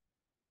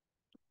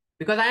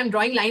 Because I am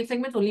drawing line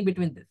segments only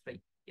between this,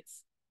 right?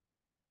 Yes.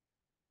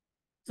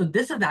 So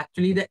this is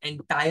actually the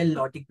entire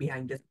logic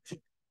behind this.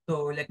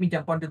 So let me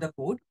jump onto the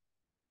code.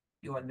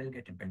 You all will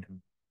get it better.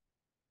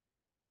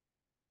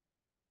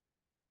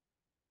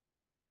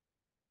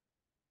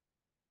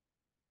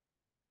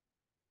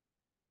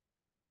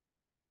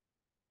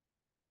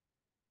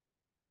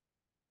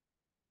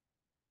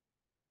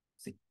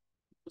 See.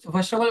 So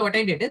first of all, what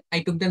I did is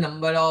I took the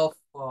number of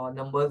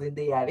numbers in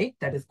the array,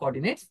 that is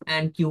coordinates,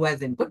 and q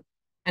as input.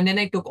 And then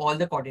I took all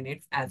the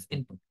coordinates as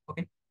input.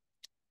 Okay.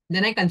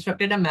 Then I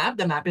constructed a map.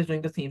 The map is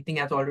doing the same thing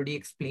as already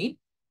explained.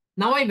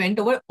 Now I went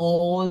over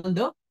all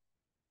the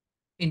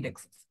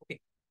indexes. Okay.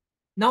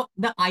 Now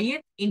the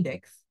ith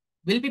index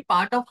will be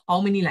part of how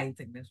many line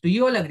segments? Do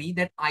you all agree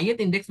that ith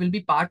index will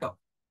be part of,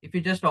 if you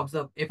just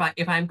observe, if I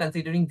am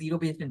considering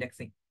zero-based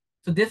indexing.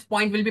 So this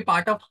point will be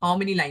part of how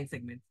many line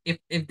segments?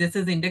 If this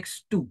is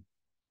index 2,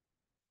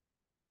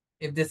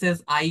 if this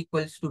is I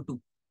equals to 2.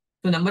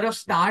 So number of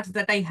starts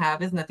that I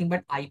have is nothing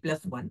but I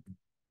plus 1.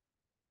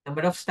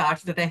 Number of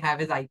starts that I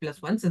have is I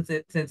plus 1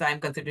 since I am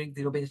considering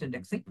zero-based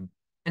indexing.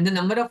 And the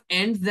number of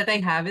ends that I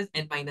have is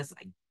n minus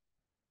I.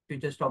 If you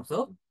just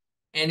observe,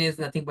 n is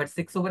nothing but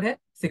 6 over here.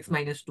 6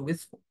 minus 2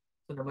 is 4.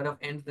 So number of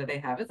ends that I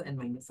have is n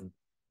minus 1.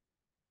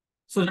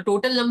 So the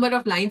total number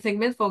of line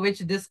segments for which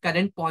this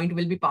current point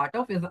will be part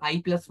of is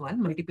I plus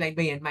 1 multiplied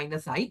by n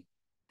minus I,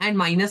 and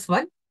minus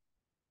 1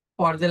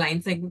 for the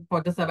line segment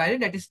for the subarray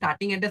that is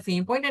starting at the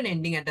same point and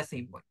ending at the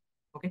same point.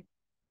 Okay.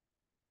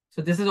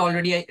 So this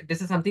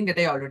is something that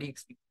I already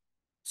explained.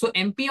 So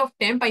MP of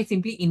temp I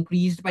simply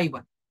increased by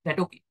 1. That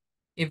okay.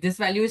 If this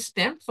value is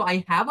temp, so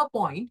I have a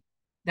point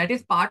that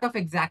is part of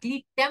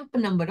exactly temp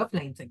number of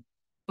line segments.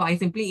 So I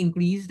simply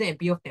increase the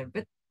MP of temp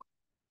with.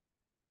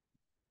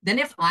 Then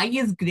if I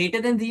is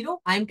greater than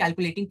 0, I am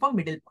calculating for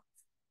middle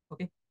points.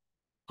 Okay.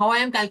 How I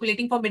am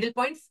calculating for middle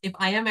points? If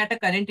I am at a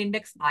current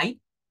index I,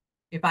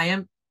 if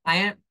I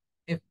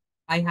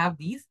have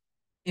these,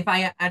 if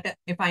I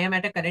am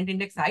at a current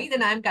index I,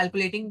 then I am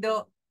calculating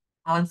the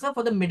answer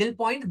for the middle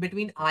points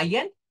between I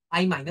and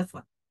I minus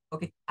 1.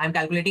 Okay. I am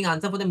calculating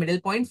answer for the middle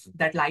points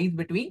that lies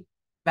between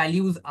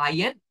values I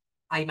and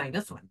I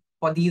minus 1.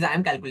 For these I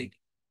am calculating.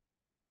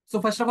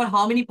 So first of all,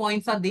 how many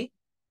points are they?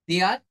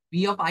 They are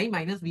V of I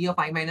minus V of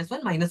I minus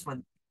 1 minus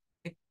 1.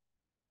 Okay.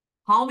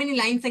 How many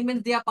line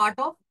segments they are part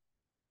of?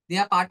 They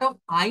are part of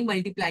I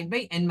multiplied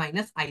by n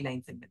minus I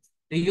line segments.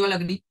 Do you all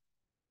agree?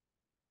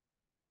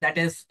 That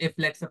is, if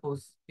let's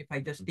suppose, if I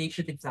just take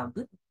this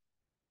example.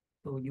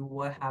 So you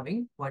were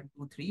having 1,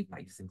 2, 3,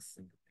 5, 6,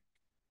 7.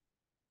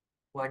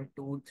 1,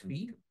 2,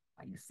 3,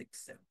 5,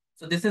 6, 7.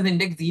 So this is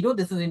index 0,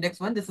 this is index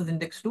 1, this is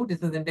index 2,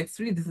 this is index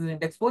 3, this is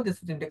index 4,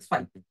 this is index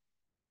 5.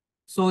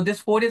 So this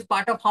 4 is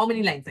part of how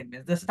many line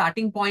segments? The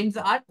starting points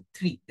are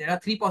 3. There are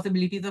 3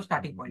 possibilities of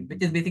starting point,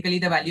 which is basically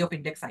the value of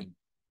index I.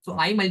 So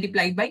I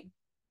multiplied by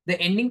the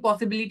ending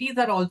possibilities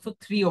are also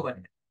 3 over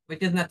here,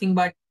 which is nothing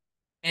but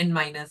n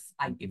minus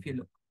I, if you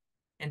look.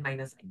 N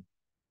minus I.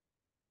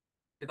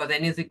 Because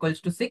n is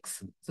equals to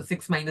 6. So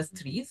 6 minus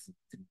 3 is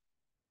 3.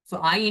 So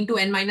I into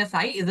n minus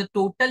I is the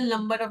total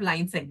number of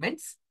line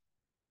segments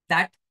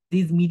that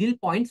these middle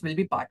points will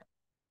be part of.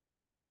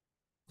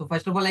 So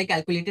first of all, I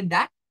calculated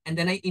that, and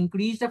then I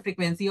increased the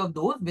frequency of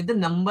those with the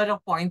number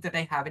of points that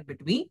I have in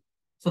between.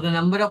 So the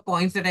number of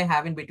points that I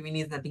have in between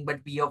is nothing but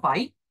V of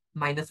I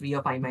minus V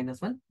of I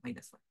minus 1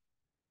 minus 1.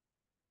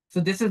 So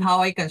this is how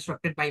I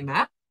constructed my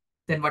map.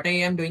 Then what I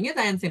am doing is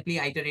I am simply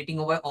iterating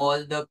over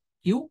all the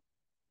Q,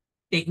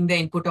 taking the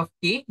input of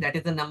K, that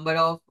is the number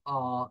of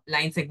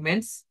line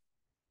segments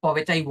for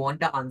which I want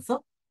the answer.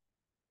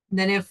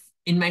 Then if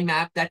in my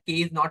map that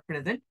K is not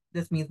present,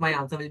 this means my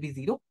answer will be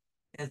 0,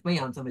 as my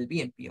answer will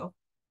be MP of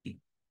K.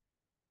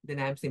 Then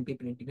I am simply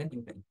printing a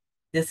new value.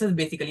 This is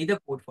basically the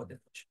code for this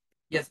question.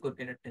 Yes, good,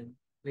 tell me.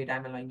 Wait,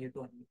 I'm allowing you to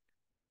unmute.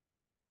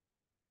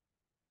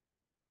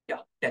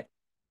 Yeah, tell.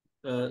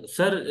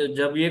 Sir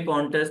जब ये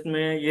contest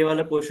में ये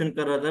वाला question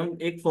कर रहा था,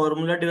 एक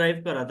formula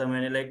derive करा था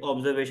मैंने, लाइक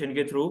ऑब्जर्वेशन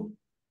के through.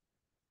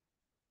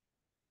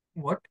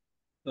 What?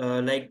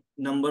 Like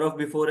number of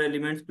before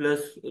elements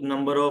plus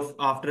number of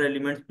after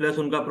elements plus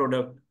उनका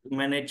प्रोडक्ट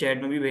मैंने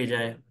चैट में भी भेजा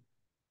है।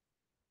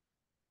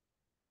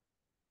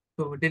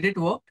 So did it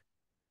work?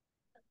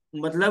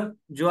 मतलब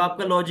जो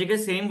आपका लॉजिक है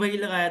सेम वही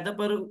लगाया था,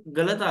 पर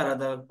गलत आ रहा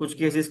था कुछ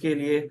केसेस के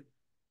लिए।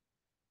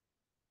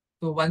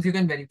 So once you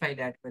can verify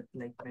that with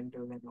like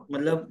vendors and all.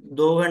 मतलब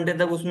 2 घंटे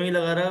तक उसमें ही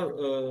लगा रहा,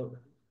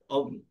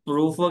 और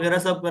प्रूफ वगैरह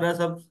सब करा,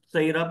 सब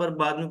सही रहा, पर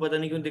बाद में पता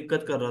नहीं क्यों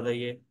दिक्कत कर रहा था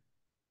ये।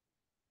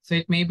 So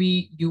it may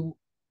be you,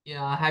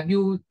 have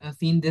you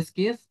seen this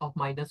case of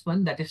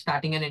 -1 that is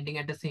starting and ending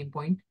at the same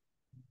point?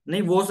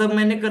 नहीं, वो सब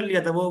मैंने कर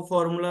लिया था, वो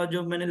फॉर्मूला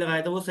जो मैंने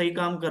लगाया था वो सही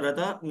काम कर रहा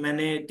था।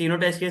 मैंने तीनों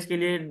टेस्ट केस के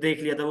लिए देख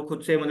लिया था वो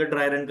खुद से, मतलब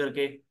ड्राई रन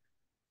करके।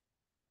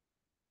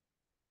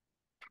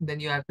 Then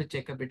you have to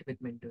check a bit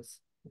with mentors.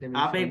 They will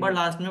आप show एक बार you.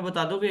 लास्ट में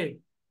बता दोगे?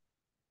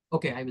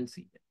 Okay, I will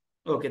see.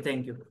 Okay,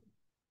 thank you.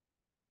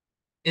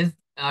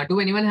 Do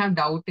anyone have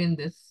doubt in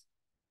this?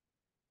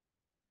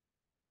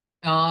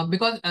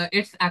 Because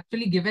it's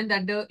actually given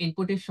that the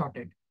input is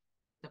shorted.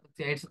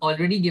 It's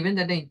already given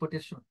that the input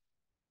is short.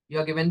 You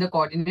are given the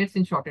coordinates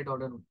in shorted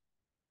order only.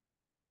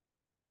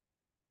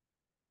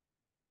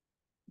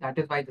 That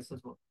is why this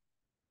is work.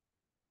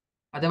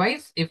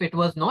 Otherwise, if it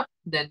was not,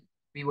 then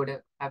we would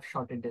have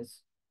shorted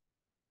this.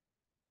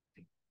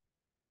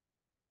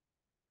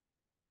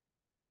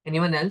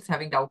 Anyone else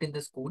having doubt in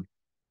this code?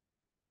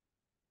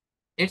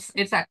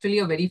 It's actually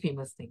a very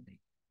famous thing. Right?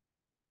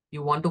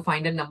 You want to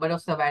find a number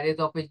of subarrays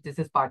of which this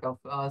is part of.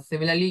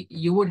 Similarly,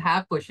 you would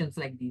have questions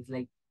like these,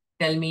 like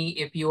tell me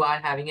if you are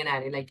having an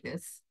array like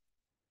this.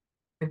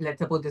 If let's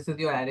suppose this is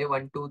your array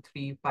 1, 2,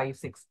 3, 5,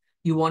 6.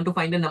 You want to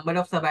find the number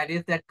of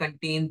subarrays that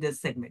contain this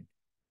segment.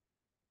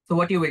 So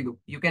what you will do,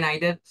 you can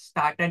either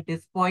start at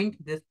this point,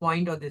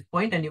 or this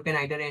point, and you can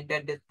either end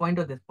at this point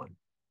or this point.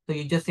 So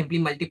you just simply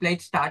multiply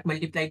it, start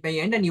multiplied by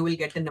end, and you will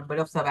get the number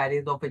of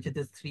subarrays of which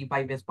this 3,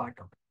 5 is part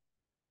of.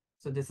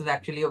 So this is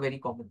actually a very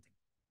common thing.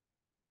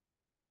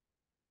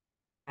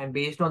 And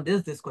based on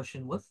this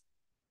question was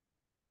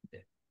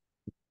there.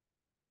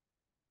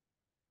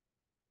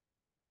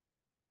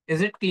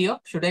 Is it clear?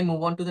 Should I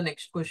move on to the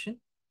next question?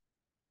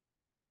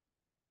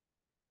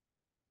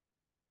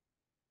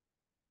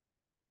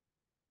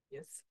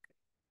 Yes.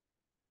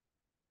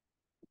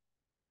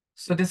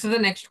 So this is the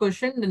next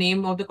question. The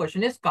name of the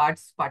question is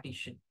cards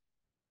partition.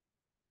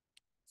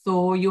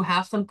 So you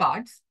have some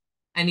cards.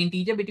 An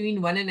integer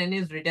between 1 and n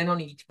is written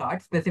on each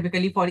card,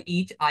 specifically for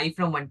each I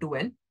from 1 to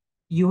n.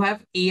 You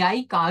have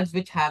AI cards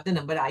which have the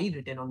number I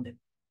written on them.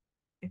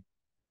 Okay.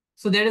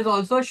 So there is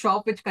also a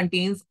shop which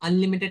contains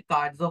unlimited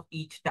cards of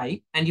each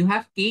type, and you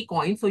have K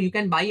coins, so you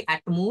can buy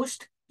at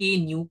most K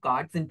new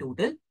cards in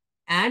total,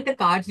 and the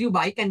cards you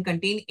buy can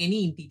contain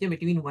any integer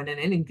between 1 and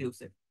n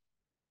inclusive.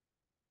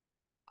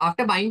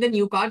 After buying the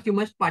new cards, you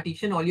must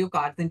partition all your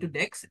cards into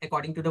decks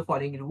according to the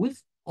following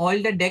rules. All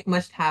the deck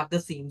must have the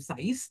same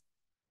size,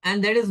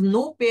 and there is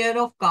no pair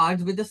of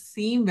cards with the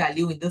same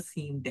value in the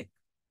same deck.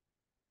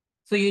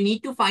 So you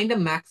need to find the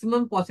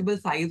maximum possible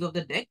size of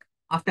the deck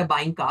after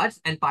buying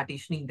cards and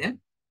partitioning them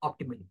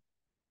optimally.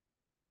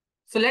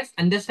 So let's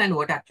understand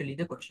what actually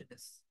the question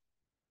is.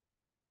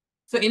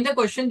 So in the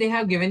question, they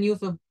have given you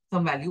some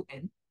value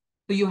n.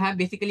 So you have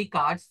basically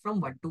cards from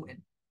 1 to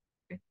n.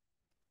 Okay.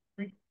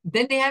 Right.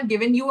 Then they have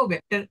given you a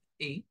vector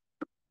A.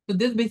 So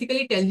this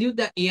basically tells you,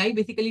 the AI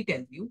basically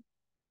tells you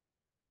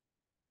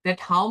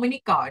that how many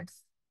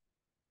cards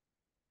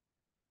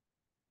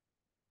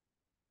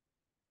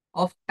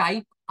of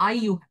type I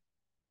you have.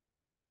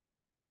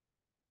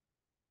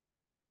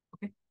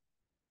 Okay.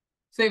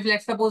 So if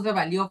let's suppose the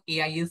value of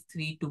AI is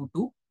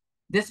 322,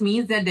 this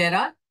means that there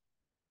are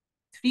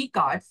 3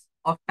 cards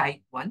of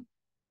type 1,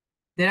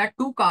 there are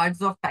 2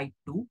 cards of type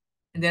 2,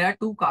 and there are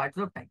 2 cards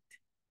of type 3.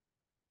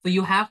 So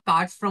you have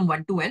cards from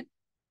 1 to n,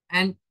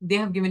 and they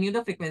have given you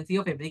the frequency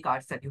of every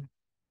card that you have.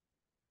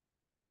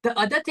 The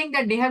other thing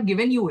that they have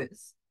given you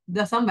is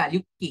the some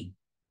value k.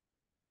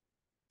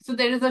 So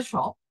there is a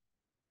shop.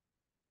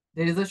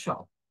 There is a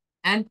shop.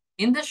 And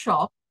in the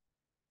shop,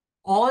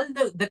 all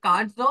the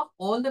cards of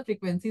all the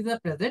frequencies are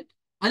present.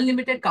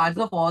 Unlimited cards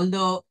of all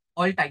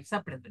types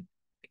are present.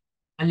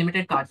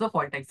 Unlimited cards of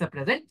all types are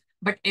present.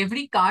 But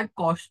every card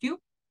costs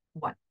you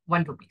 1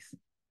 rupees.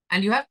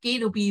 And you have k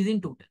rupees in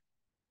total.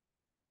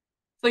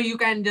 So you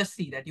can just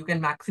see that you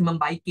can maximum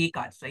buy k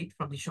cards, right,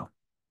 from the shop.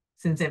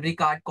 Since every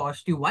card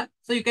costs you 1,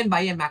 so you can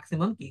buy a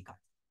maximum k card.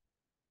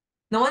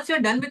 Now, once you're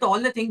done with all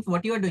the things,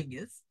 what you are doing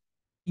is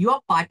you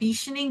are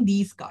partitioning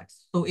these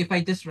cards. So if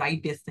I just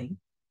write this thing,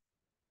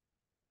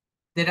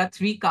 there are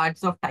 3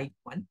 cards of type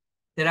 1,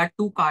 there are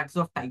 2 cards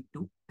of type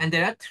 2, and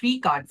there are 3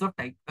 cards of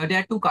type, there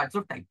are 2 cards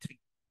of type 3.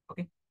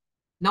 Okay.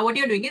 Now what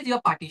you're doing is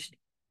you're partitioning.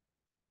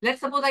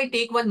 Let's suppose I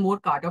take one more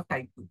card of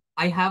type 2.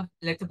 I have,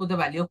 let's suppose the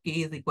value of k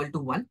is equal to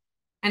 1,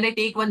 and I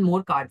take one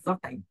more cards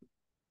of type 2.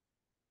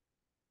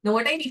 Now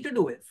what I need to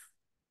do is,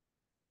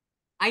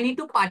 I need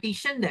to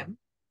partition them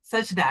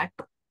such that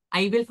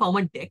I will form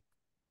a deck.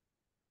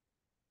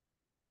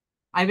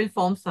 I will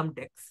form some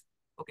decks.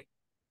 Okay.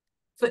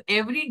 So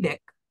every deck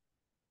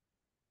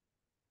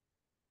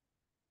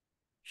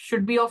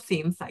should be of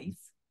same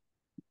size.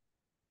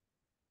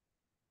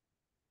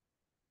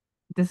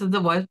 This is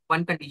the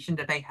one condition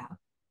that I have.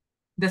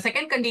 The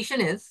second condition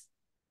is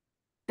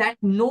that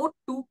no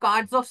 2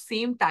 cards of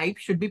same type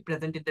should be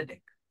present in the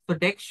deck. So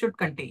deck should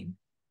contain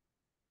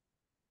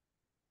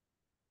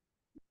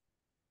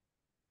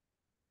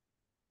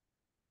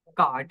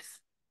cards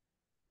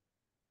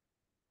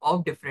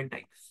of different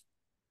types.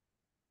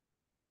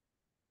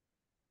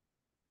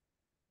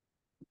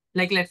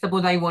 Like let's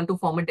suppose I want to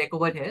form a deck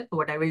over here. So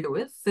what I will do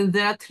is, since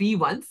there are 3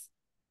 ones,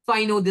 so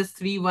I know this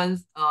 3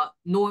 ones,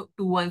 no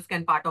 2 ones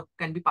can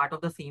be part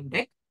of the same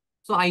deck.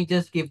 So I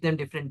just give them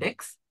different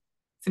decks.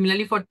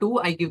 Similarly for 2,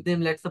 I give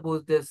them, let's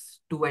suppose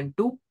this 2 and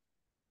 2.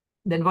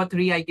 Then for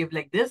 3, I give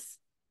like this.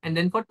 And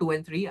then for 2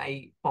 and 3,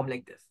 I form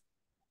like this.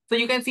 So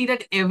you can see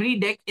that every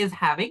deck is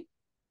having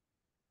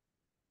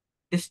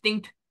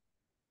distinct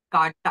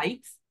card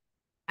types,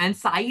 and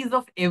size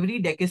of every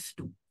deck is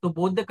 2. So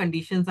both the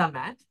conditions are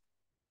matched.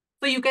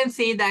 So you can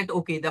say that,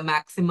 okay, the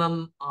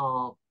maximum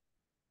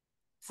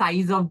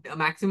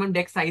maximum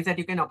deck size that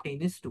you can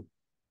obtain is 2.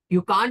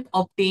 You can't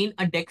obtain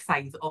a deck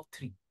size of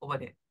 3 over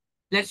there.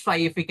 Let's try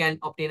if we can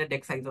obtain a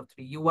deck size of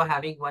 3. You were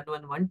having 1,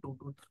 1, 1, 2,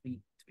 2, 3,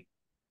 3.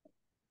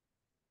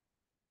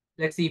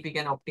 Let's see if we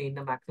can obtain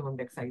the maximum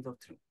deck size of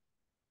 3.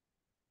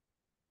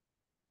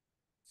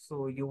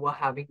 So you were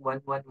having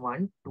 1, 1,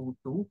 1, 2,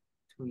 2,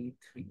 3,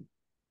 3.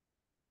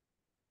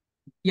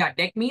 Yeah,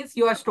 deck means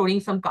you are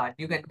storing some card.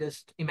 You can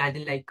just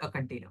imagine like a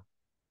container.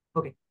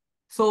 Okay.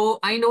 So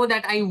I know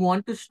that I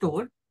want to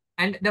store,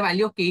 and the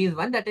value of k is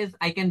 1. That is,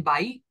 I can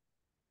buy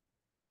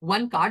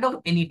one card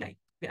of any type.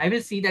 I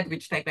will see that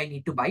which type I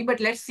need to buy, but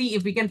let's see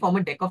if we can form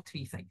a deck of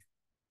three sides.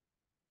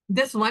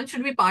 This one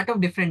should be part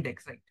of different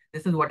decks, right?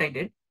 This is what I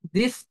did.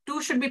 This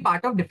two should be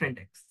part of different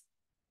decks.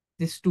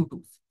 These two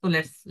twos. So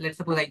let's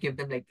suppose I give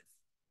them like this.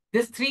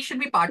 This three should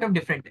be part of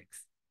different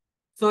decks.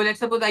 So let's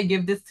suppose I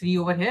give this three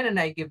over here and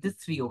I give this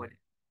three over here.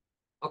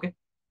 Okay.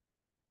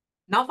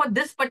 Now for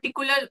this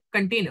particular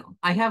container,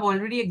 I have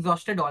already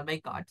exhausted all my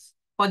cards.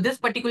 For this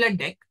particular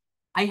deck,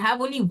 I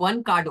have only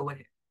one card over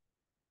here.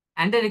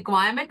 And the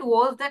requirement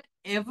was that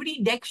every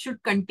deck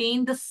should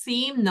contain the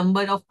same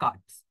number of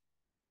cards.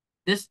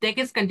 This deck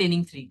is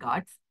containing three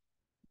cards.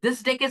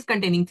 This deck is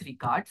containing three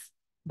cards,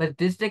 but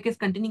this deck is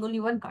containing only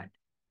one card.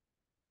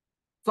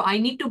 So I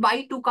need to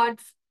buy two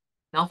cards.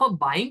 Now for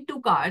buying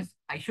two cards,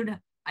 I should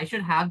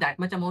have that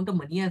much amount of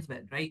money as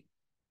well, right?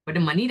 But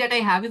the money that I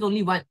have is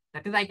only one.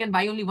 That is, I can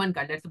buy only one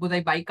card. Let's suppose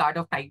I buy card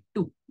of type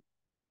 2.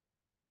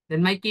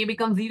 Then my K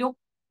becomes 0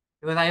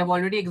 because I have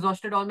already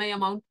exhausted all my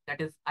amount.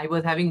 That is, I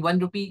was having 1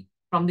 rupee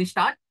from the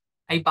start.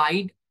 I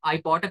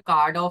bought a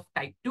card of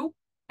type 2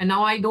 and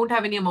now I don't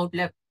have any amount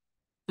left.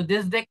 So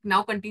this deck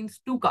now contains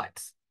two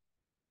cards.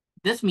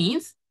 This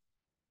means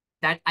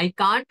that I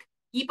can't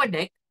keep a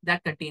deck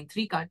that contains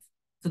three cards.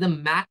 So the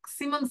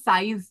maximum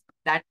size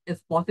that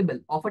is possible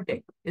of a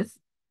deck is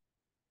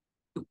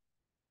 2.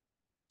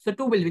 So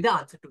 2 will be the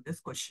answer to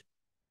this question.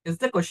 Is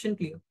the question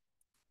clear?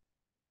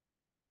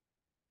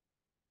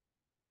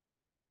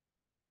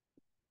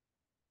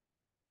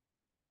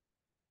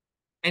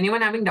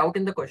 Anyone having doubt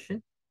in the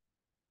question?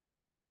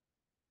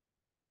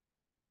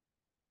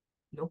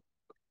 No.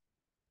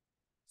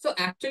 So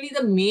actually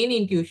the main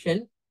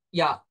intuition,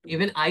 yeah,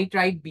 even I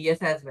tried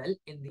BS as well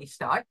in the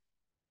start,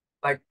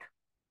 but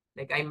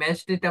like I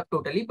messed it up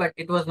totally, but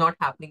it was not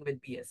happening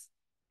with BS.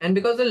 And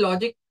because the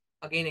logic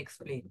again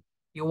explain.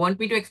 You want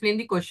me to explain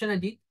the question,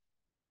 Ajit?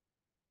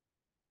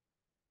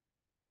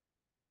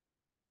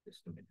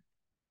 Just a minute.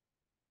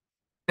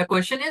 The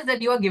question is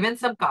that you are given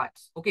some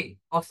cards, okay,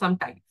 of some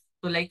types.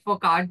 So like for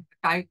card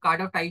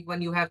of type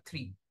 1, you have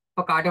 3.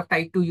 For card of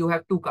type 2, you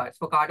have 2 cards.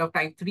 For card of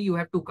type 3, you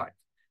have 2 cards.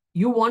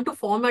 You want to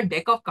form a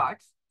deck of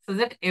cards so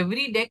that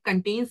every deck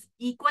contains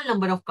equal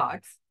number of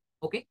cards,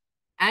 okay?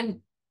 And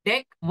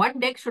one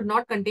deck should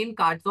not contain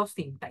cards of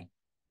same type.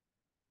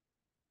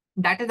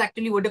 That is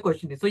actually what the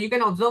question is. So you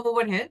can observe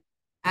over here,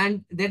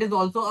 and there is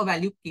also a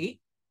value K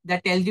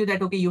that tells you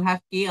that, okay, you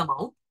have K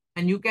amount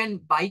and you can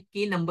buy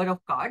K number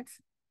of cards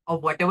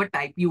of whatever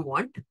type you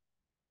want.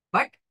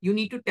 But you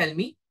need to tell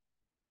me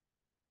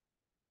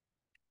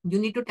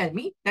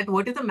that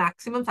what is the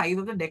maximum size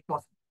of the deck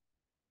possible.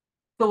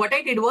 So what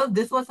I did was,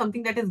 this was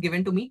something that is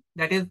given to me.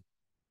 That is,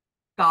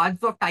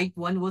 cards of type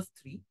 1 was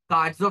 3,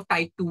 cards of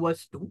type 2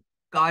 was 2,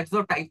 cards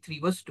of type 3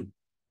 was 2.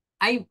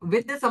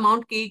 With this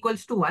amount K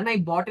equals to 1, I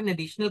bought an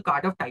additional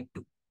card of type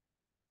 2.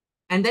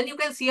 And then you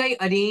can see I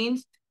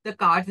arranged the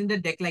cards in the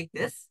deck like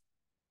this,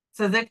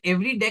 so that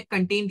every deck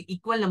contained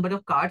equal number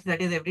of cards.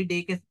 That is, every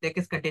deck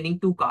is containing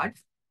 2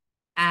 cards.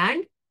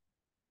 And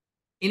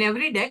in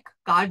every deck,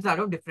 cards are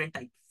of different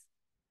types.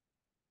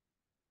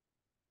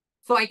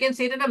 So I can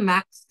say that the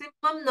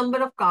maximum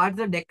number of cards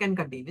a deck can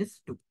contain is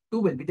 2. 2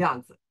 will be the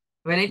answer.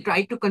 When I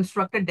tried to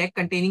construct a deck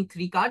containing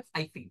 3 cards,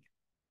 I failed.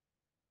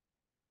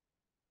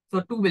 So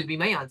 2 will be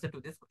my answer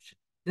to this question.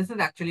 This is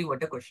actually what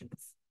the question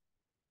is.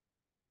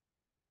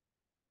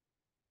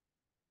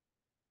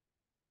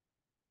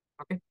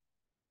 Okay.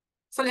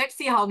 So let's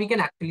see how we can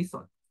actually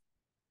solve.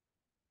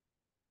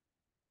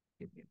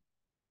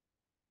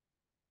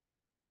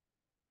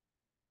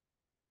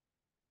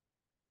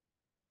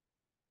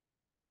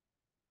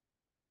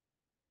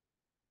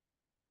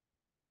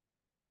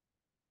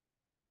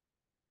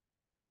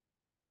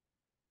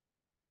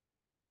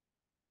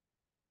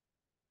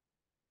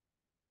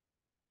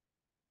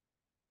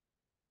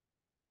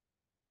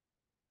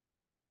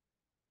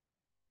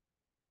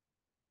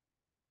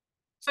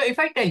 So if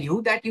I tell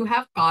you that you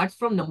have cards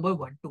from number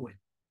 1 to n,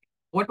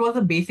 what was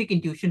the basic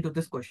intuition to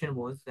this question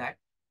was that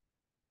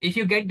if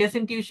you get this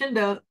intuition,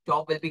 the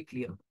job will be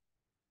clear.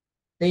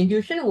 The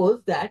intuition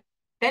was that,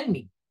 tell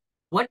me,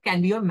 what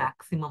can be your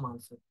maximum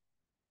answer?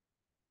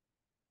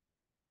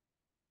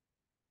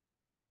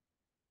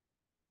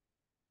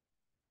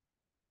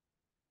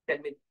 Tell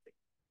me.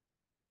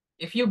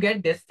 If you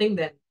get this thing,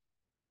 then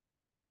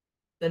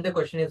the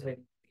question is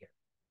very clear.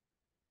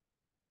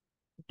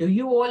 Do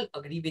you all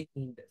agree with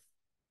me in this?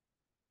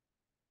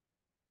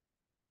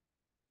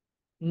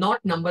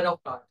 Not number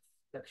of cards,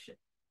 Lakshya.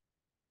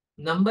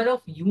 Number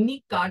of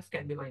unique cards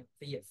can be my answer.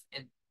 Yes,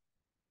 and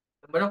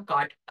number of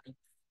card types.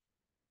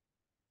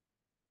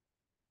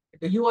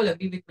 Do you all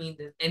agree with me in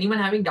this? Anyone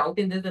having doubt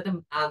in this that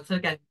the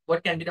answer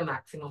what can be the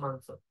maximum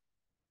answer?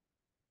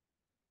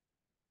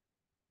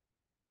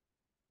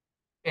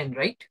 N,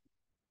 right?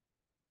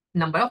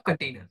 Number of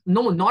containers.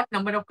 No, not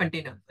number of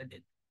containers.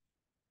 Ajit.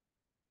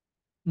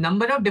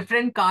 Number of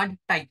different card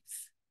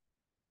types.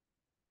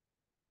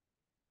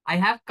 I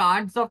have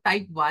cards of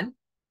type 1,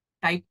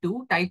 type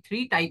 2, type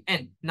 3, type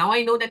N. Now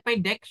I know that my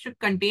deck should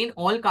contain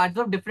all cards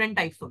of different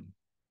types only.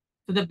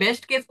 So the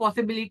best case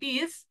possibility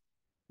is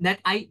that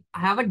I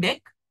have a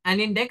deck,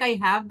 and in deck I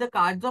have the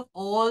cards of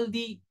all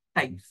the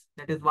types.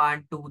 That is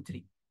 1, 2,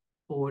 3,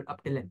 4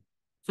 up till n.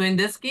 So in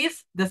this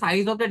case, the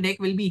size of the deck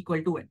will be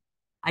equal to n.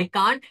 I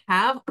can't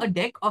have a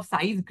deck of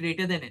size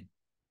greater than n.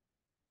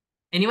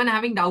 Anyone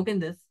having doubt in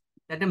this?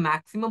 That the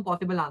maximum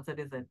possible answer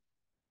is n.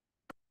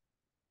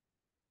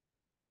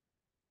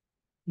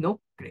 No?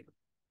 Great.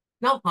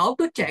 Now, how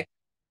to check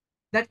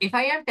that if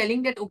I am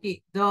telling that,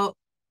 okay, the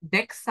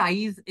deck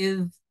size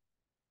is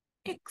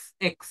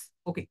x,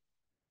 okay.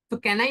 So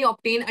can I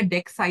obtain a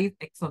deck size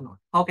x or not?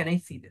 How can I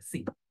see this?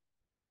 See,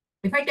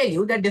 if I tell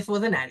you that this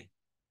was an array,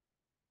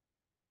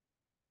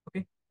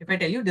 okay. If I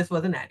tell you this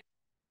was an array,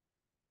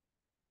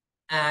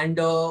 and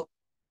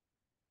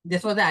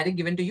this was the array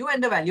given to you,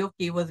 and the value of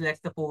k was, let's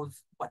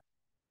suppose, 1.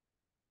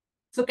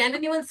 So can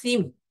anyone see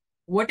me?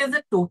 What is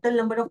the total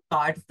number of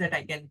cards that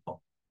I can form?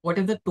 What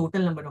is the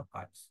total number of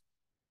cards?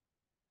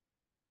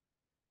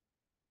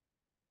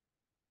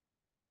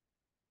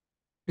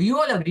 Do you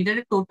all agree that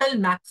the total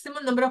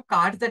maximum number of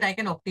cards that I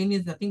can obtain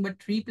is nothing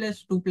but 3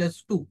 plus 2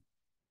 plus 2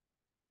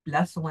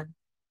 plus 1?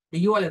 Do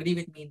you all agree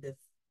with me in this?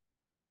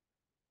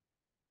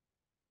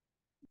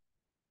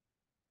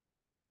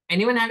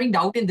 Anyone having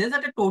doubt in this,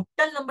 that the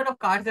total number of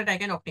cards that I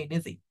can obtain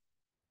is 8?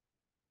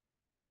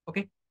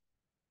 Okay.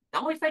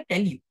 Now if I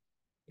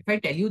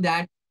tell you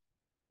that,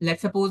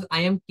 let's suppose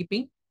I am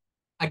keeping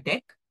a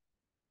deck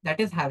that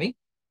is having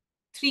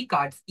 3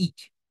 cards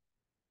each.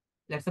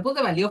 Let's suppose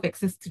the value of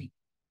x is 3.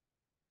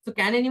 So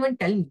can anyone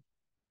tell me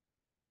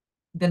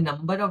the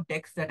number of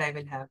decks that I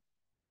will have?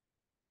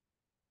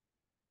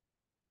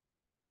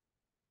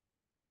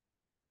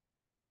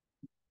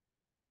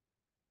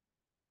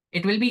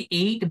 It will be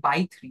 8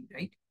 by 3,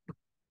 right?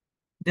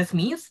 This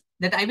means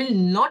that I will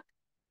not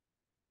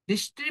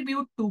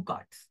distribute 2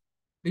 cards.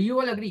 Do you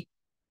all agree?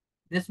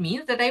 This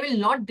means that I will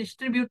not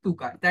distribute 2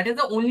 cards. That is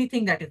the only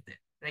thing that is there,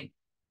 right?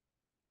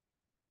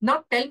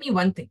 Now tell me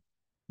one thing.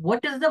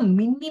 What is the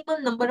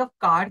minimum number of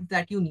cards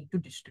that you need to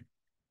distribute?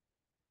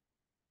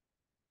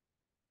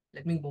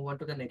 Let me move on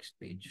to the next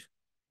page.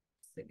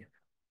 Second.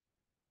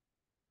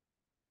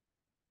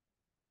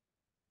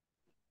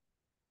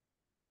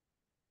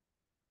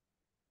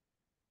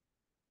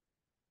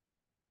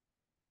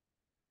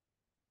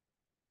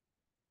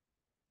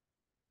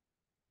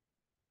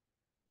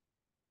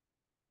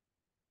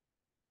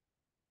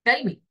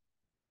 Tell me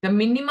the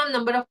minimum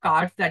number of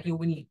cards that you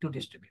will need to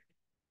distribute.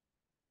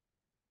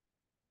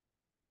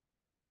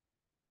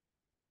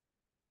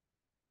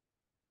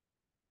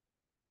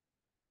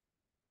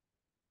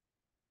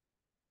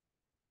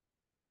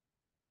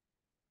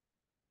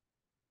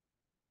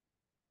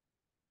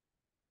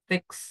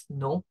 Six,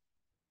 no.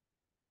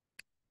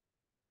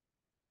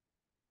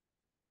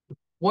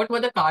 What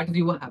were the cards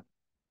you were having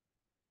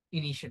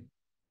initially?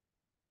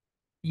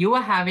 You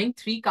were having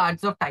 3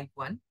 cards of type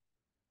 1,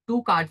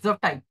 2 cards of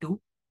type 2,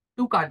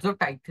 2 cards of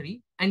type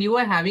 3, and you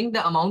were having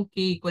the amount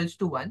k equals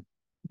to 1.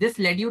 This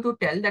led you to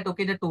tell that,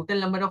 okay, the total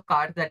number of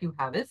cards that you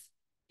have is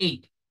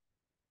 8.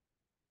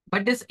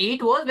 But this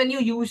 8 was when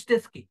you used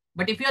this k.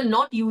 But if you are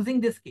not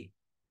using this k,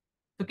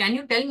 so can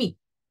you tell me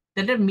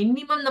that the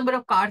minimum number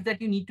of cards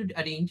that you need to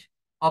arrange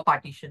or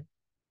partition?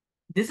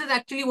 This is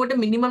actually what the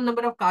minimum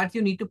number of cards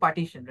you need to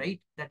partition,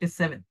 right? That is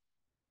 7.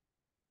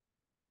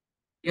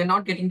 You're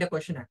not getting the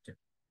question actually.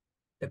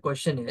 The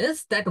question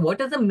is that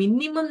what is the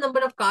minimum number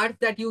of cards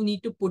that you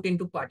need to put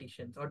into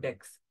partitions or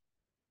decks?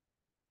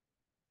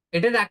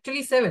 It is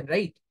actually 7,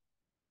 right?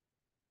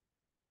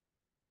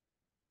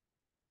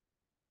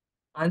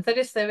 Answer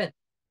is 7.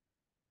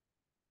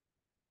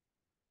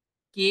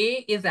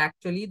 K is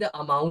actually the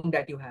amount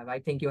that you have. I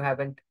think you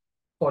haven't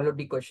followed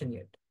the question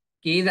yet.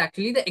 K is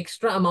actually the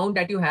extra amount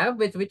that you have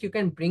with which you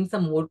can bring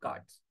some more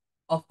cards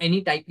of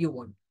any type you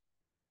want.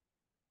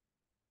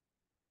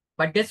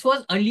 But this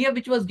was earlier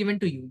which was given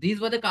to you. These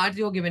were the cards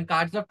you were given.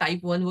 Cards of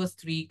type 1 was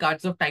 3,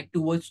 cards of type 2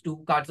 was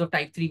 2, cards of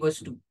type 3 was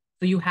 2.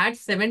 So you had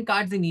 7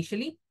 cards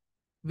initially.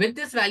 With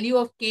this value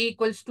of k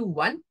equals to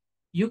 1,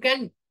 you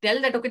can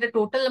tell that, okay, the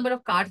total number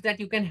of cards that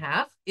you can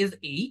have is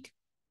 8.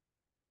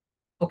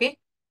 Okay.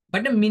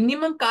 But the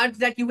minimum cards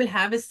that you will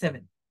have is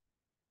 7.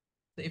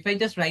 So if I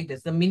just write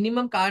this, the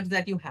minimum cards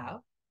that you have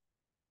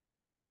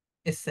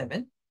is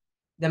 7.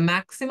 The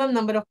maximum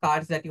number of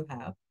cards that you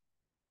have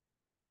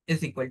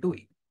is equal to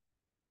 8.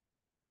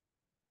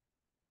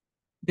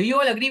 Do you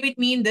all agree with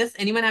me in this?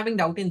 Anyone having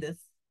doubt in this?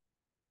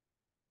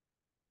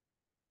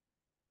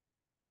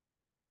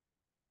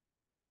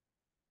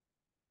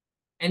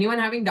 Anyone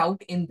having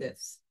doubt in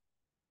this?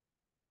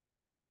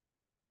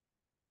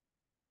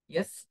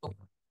 Yes? Okay.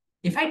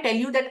 If I tell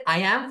you that I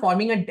am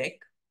forming a deck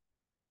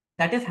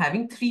that is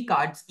having 3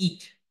 cards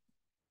each.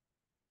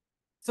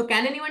 So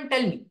can anyone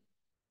tell me,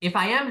 if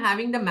I am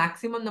having the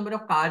maximum number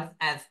of cards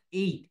as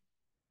 8,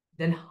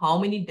 then how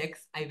many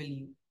decks I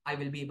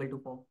will be able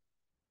to form?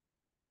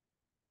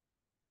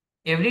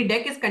 Every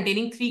deck is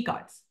containing 3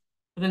 cards.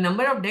 So the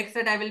number of decks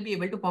that I will be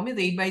able to form is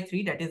 8 by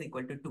 3, that is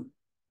equal to 2.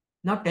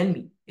 Now tell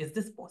me, is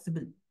this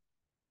possible?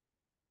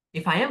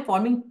 If I am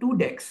forming 2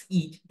 decks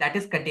each that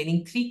is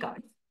containing 3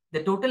 cards,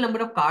 The total number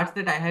of cards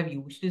that I have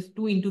used is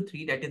 2 into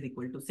 3, that is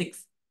equal to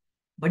 6.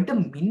 But the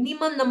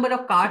minimum number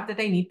of cards that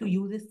I need to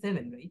use is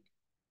 7, right?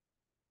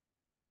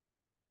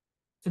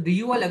 So do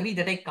you all agree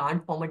that I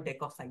can't form a deck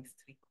of size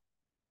 3?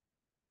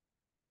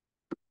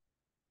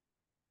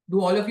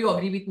 Do all of you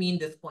agree with me in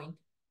this point?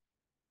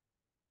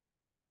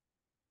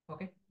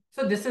 Okay.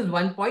 So this is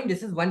one point.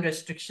 This is one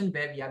restriction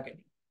where we are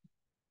getting.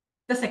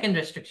 The second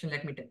restriction,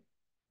 let me tell you.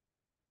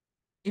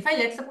 If I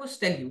let's suppose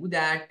tell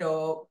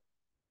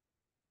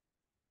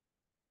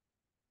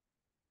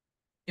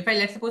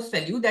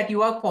you that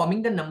you are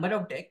forming the number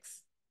of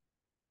decks.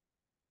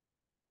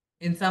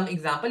 In some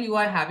example, you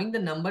are having the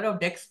number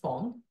of decks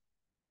formed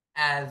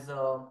as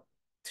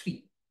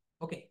 3.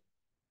 Okay.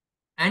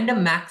 And the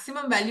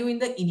maximum value in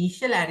the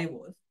initial array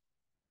was,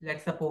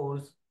 let's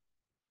suppose,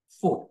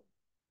 4.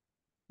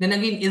 Then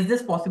again, is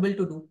this possible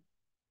to do?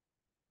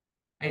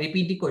 I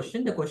repeat the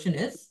question. The question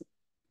is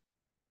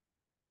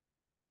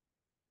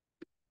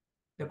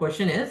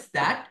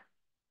that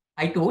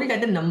I told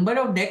that the number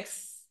of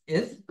decks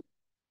is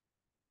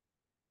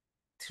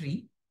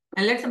 3.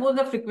 And let's suppose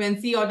the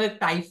frequency or the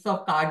types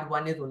of card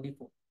 1 is only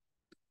 4.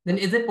 Then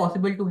is it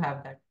possible to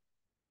have that?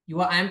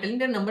 I am telling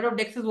the number of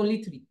decks is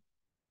only 3.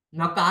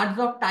 Now cards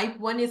of type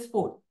 1 is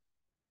 4.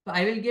 So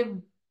I will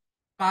give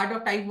card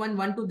of type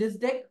 1 to this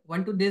deck,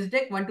 1 to this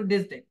deck, 1 to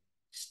this deck.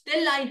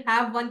 Still I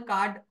have one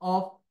card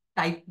of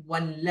type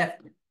 1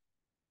 left.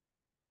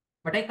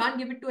 But I can't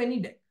give it to any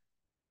deck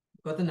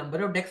because the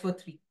number of decks were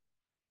 3.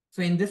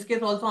 So in this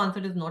case also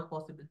answer is not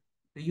possible.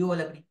 Do you all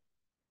agree?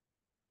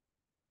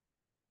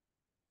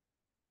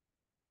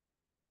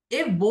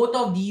 If both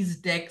of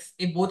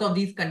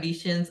these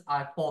conditions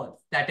are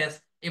false, that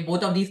is, if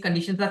both of these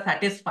conditions are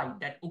satisfied,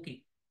 that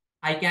okay,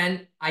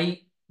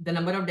 the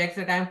number of decks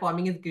that I am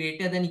forming is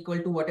greater than equal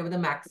to whatever the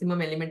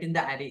maximum element in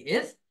the array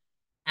is,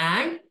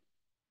 and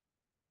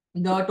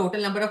the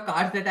total number of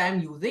cards that I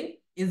am using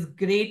is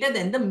greater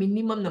than the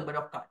minimum number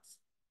of cards.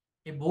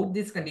 If both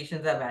these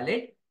conditions are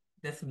valid,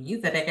 this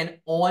means that I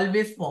can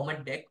always form a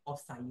deck of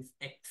size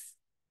X.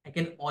 I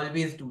can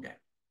always do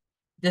that.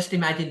 Just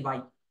imagine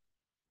why.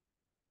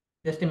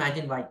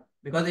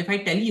 Because if I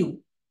tell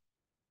you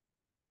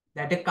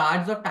that the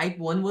cards of type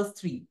 1 was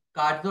 3,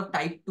 cards of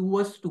type 2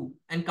 was 2,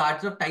 and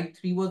cards of type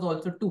 3 was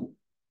also 2,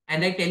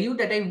 and I tell you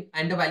that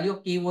and the value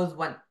of k was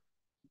 1,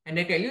 and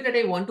I tell you that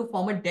I want to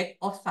form a deck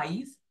of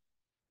size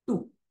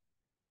 2.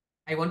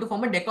 I want to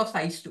form a deck of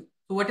size 2.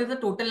 So what is the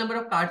total number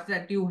of cards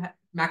that you have?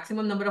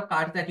 Maximum number of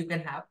cards that you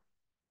can have?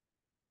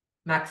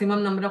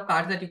 Maximum number of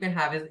cards that you can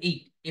have is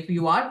 8. If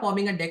you are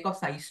forming a deck of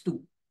size 2,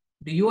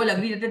 do you all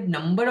agree that the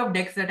number of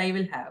decks that I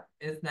will have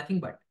is nothing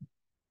but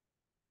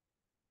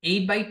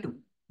 8 by 2,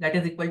 that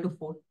is equal to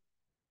 4.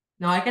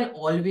 Now I can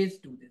always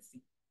do this.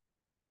 See,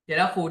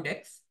 there are 4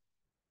 decks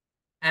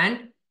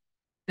and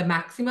the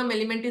maximum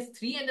element is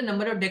 3 and the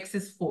number of decks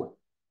is 4.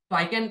 So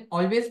I can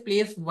always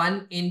place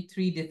 1 in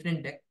 3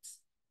 different decks.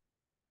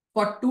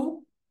 For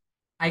 2,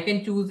 I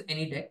can choose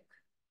any deck.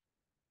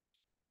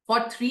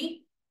 For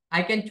 3,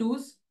 I can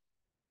choose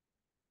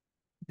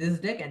this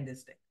deck and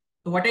this deck.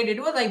 So what I did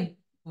was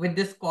with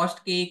this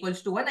cost k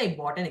equals to 1, I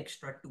bought an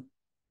extra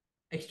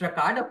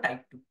card of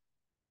type 2.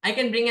 I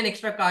can bring an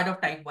extra card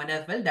of type 1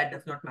 as well. That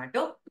does not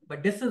matter.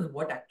 But this is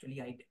what actually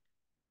I did.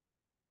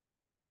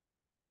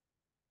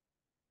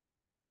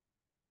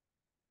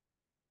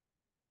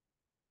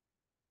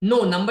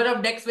 No, number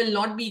of decks will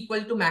not be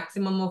equal to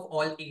maximum of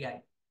all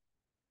AI.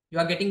 You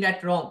are getting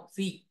that wrong.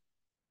 See,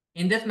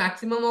 in this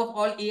maximum of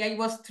all AI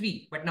was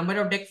 3, but number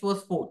of decks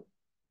was 4.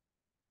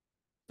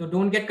 So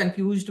don't get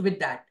confused with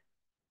that.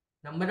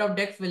 Number of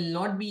decks will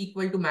not be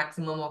equal to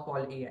maximum of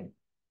all AI.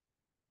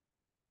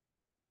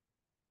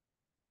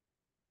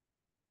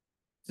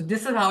 So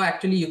this is how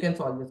actually you can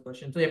solve this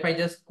question. So if I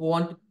just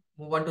move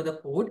on to the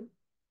code.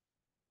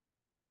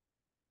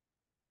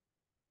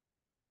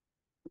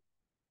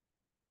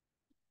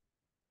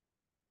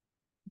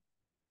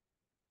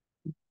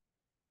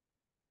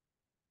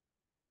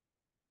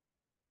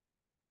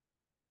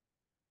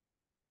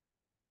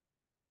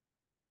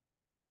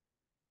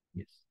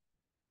 Yes.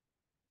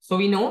 So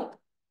we know.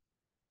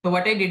 So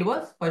what I did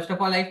was, first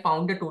of all, I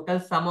found the total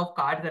sum of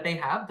cards that I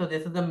have. So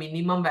this is the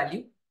minimum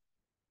value.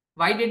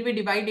 Why did we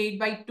divide 8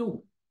 by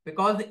 2?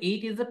 Because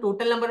 8 is the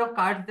total number of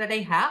cards that I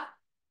have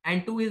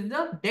and 2 is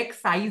the deck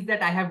size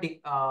that I have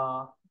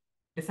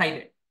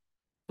decided.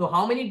 So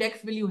how many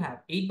decks will you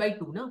have? 8 by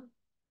 2, no?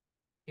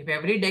 If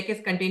every deck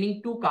is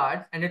containing 2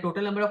 cards and the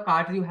total number of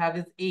cards you have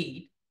is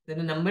 8, then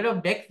the number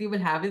of decks you will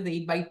have is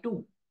 8 by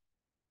 2.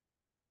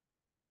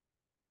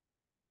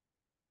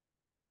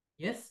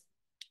 Yes.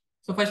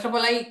 So first of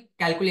all, I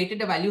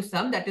calculated the value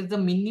sum, that is the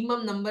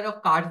minimum number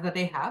of cards that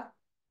I have.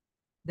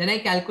 Then I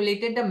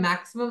calculated the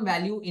maximum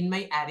value in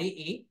my array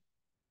A,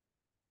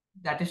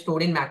 that is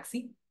stored in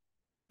maxi.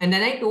 And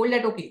then I told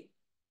that, okay,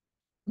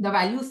 the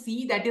value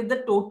C, that is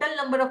the total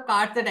number of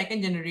cards that I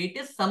can generate,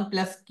 is sum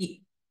plus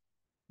K.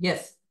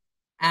 Yes.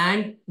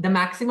 And the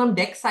maximum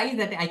deck size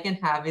that I can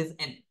have is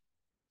N.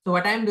 So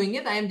what I am doing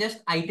is I am just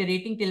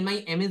iterating till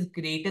my M is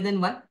greater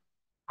than 1.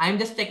 I'm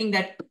just checking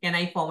that can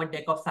I form a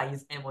deck of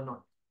size M or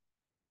not.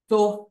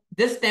 So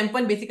this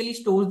temp1 basically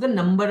stores the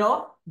number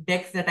of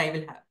decks that I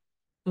will have.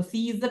 So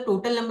C is the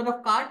total number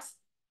of cards.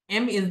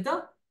 M is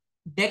the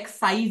deck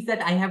size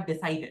that I have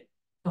decided.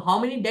 So how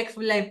many decks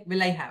will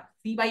I have?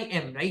 C by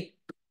M, right?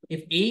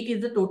 If 8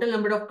 is the total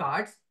number of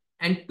cards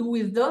and 2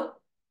 is the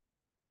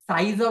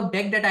size of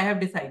deck that I have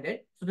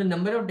decided, so the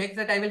number of decks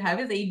that I will have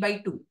is 8 by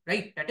 2,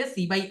 right? That is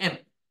C by M.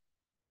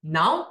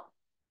 Now,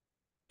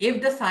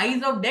 if the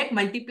size of deck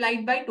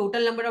multiplied by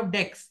total number of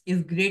decks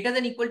is greater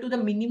than equal to the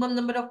minimum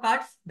number of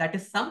cards, that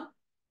is sum,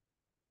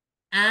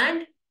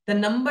 and the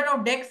number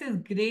of decks is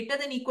greater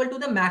than equal to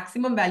the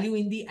maximum value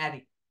in the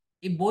array.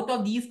 If both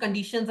of these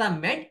conditions are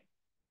met,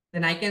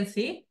 then I can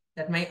say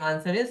that my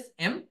answer is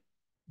M.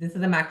 This is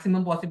the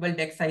maximum possible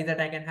deck size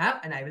that I can have,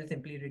 and I will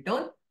simply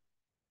return.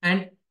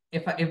 And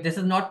if this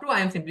is not true, I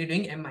am simply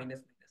doing M minus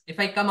minus. If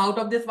I come out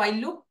of this while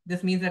loop,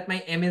 this means that my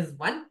M is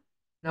 1.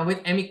 Now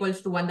with M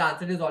equals to 1, the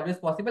answer is always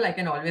possible. I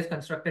can always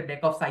construct a deck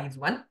of size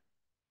 1.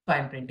 So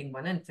I'm printing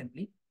 1 and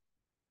simply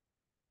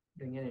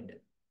doing an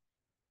enter.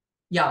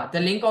 Yeah, the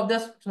link of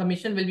the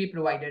submission will be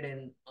provided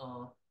in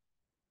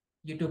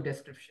YouTube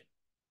description.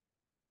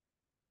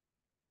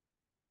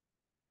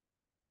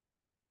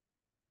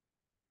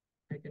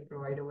 I can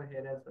provide over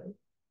here as well.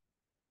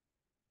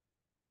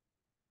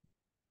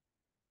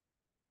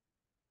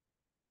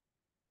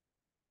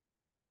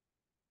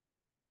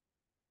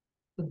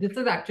 So this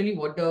is actually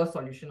what the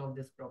solution of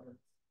this problem is.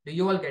 Do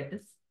you all get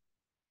this?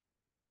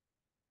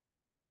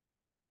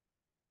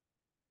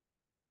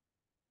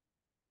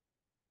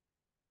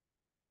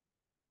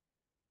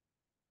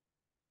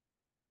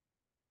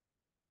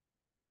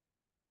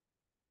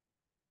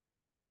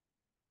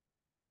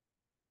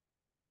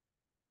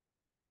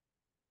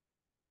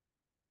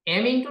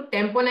 M into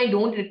temp1, I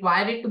don't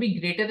require it to be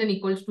greater than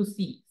equals to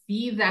C.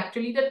 C is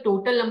actually the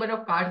total number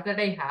of cards that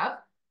I have.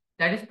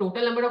 That is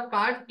total number of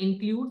cards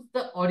includes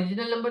the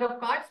original number of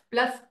cards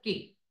plus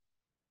K.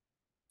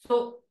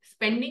 So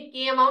spending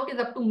K amount is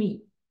up to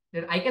me.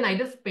 That I can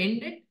either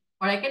spend it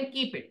or I can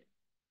keep it.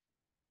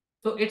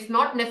 So it's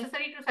not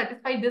necessary to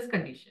satisfy this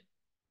condition.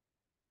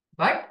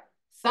 But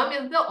sum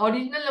is the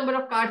original number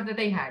of cards that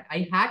I had.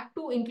 I had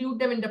to include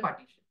them in the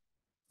partition.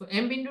 So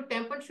M into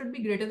temp1 should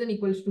be greater than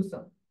equals to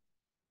sum.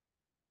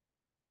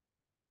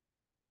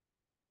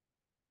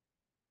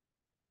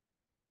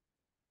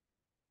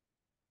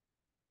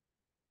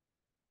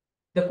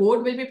 The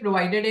code will be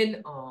provided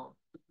in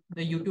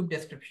the YouTube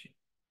description.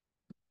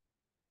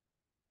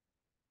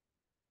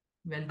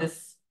 When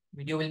this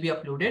video will be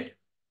uploaded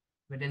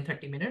within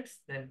 30 minutes,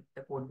 then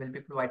the code will be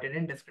provided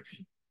in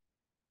description.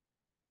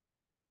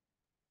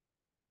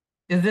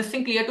 Is this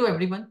thing clear to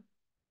everyone?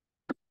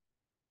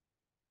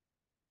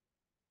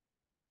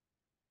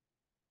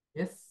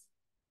 Yes.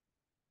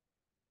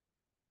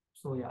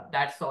 So yeah,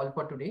 that's all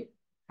for today.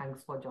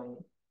 Thanks for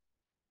joining.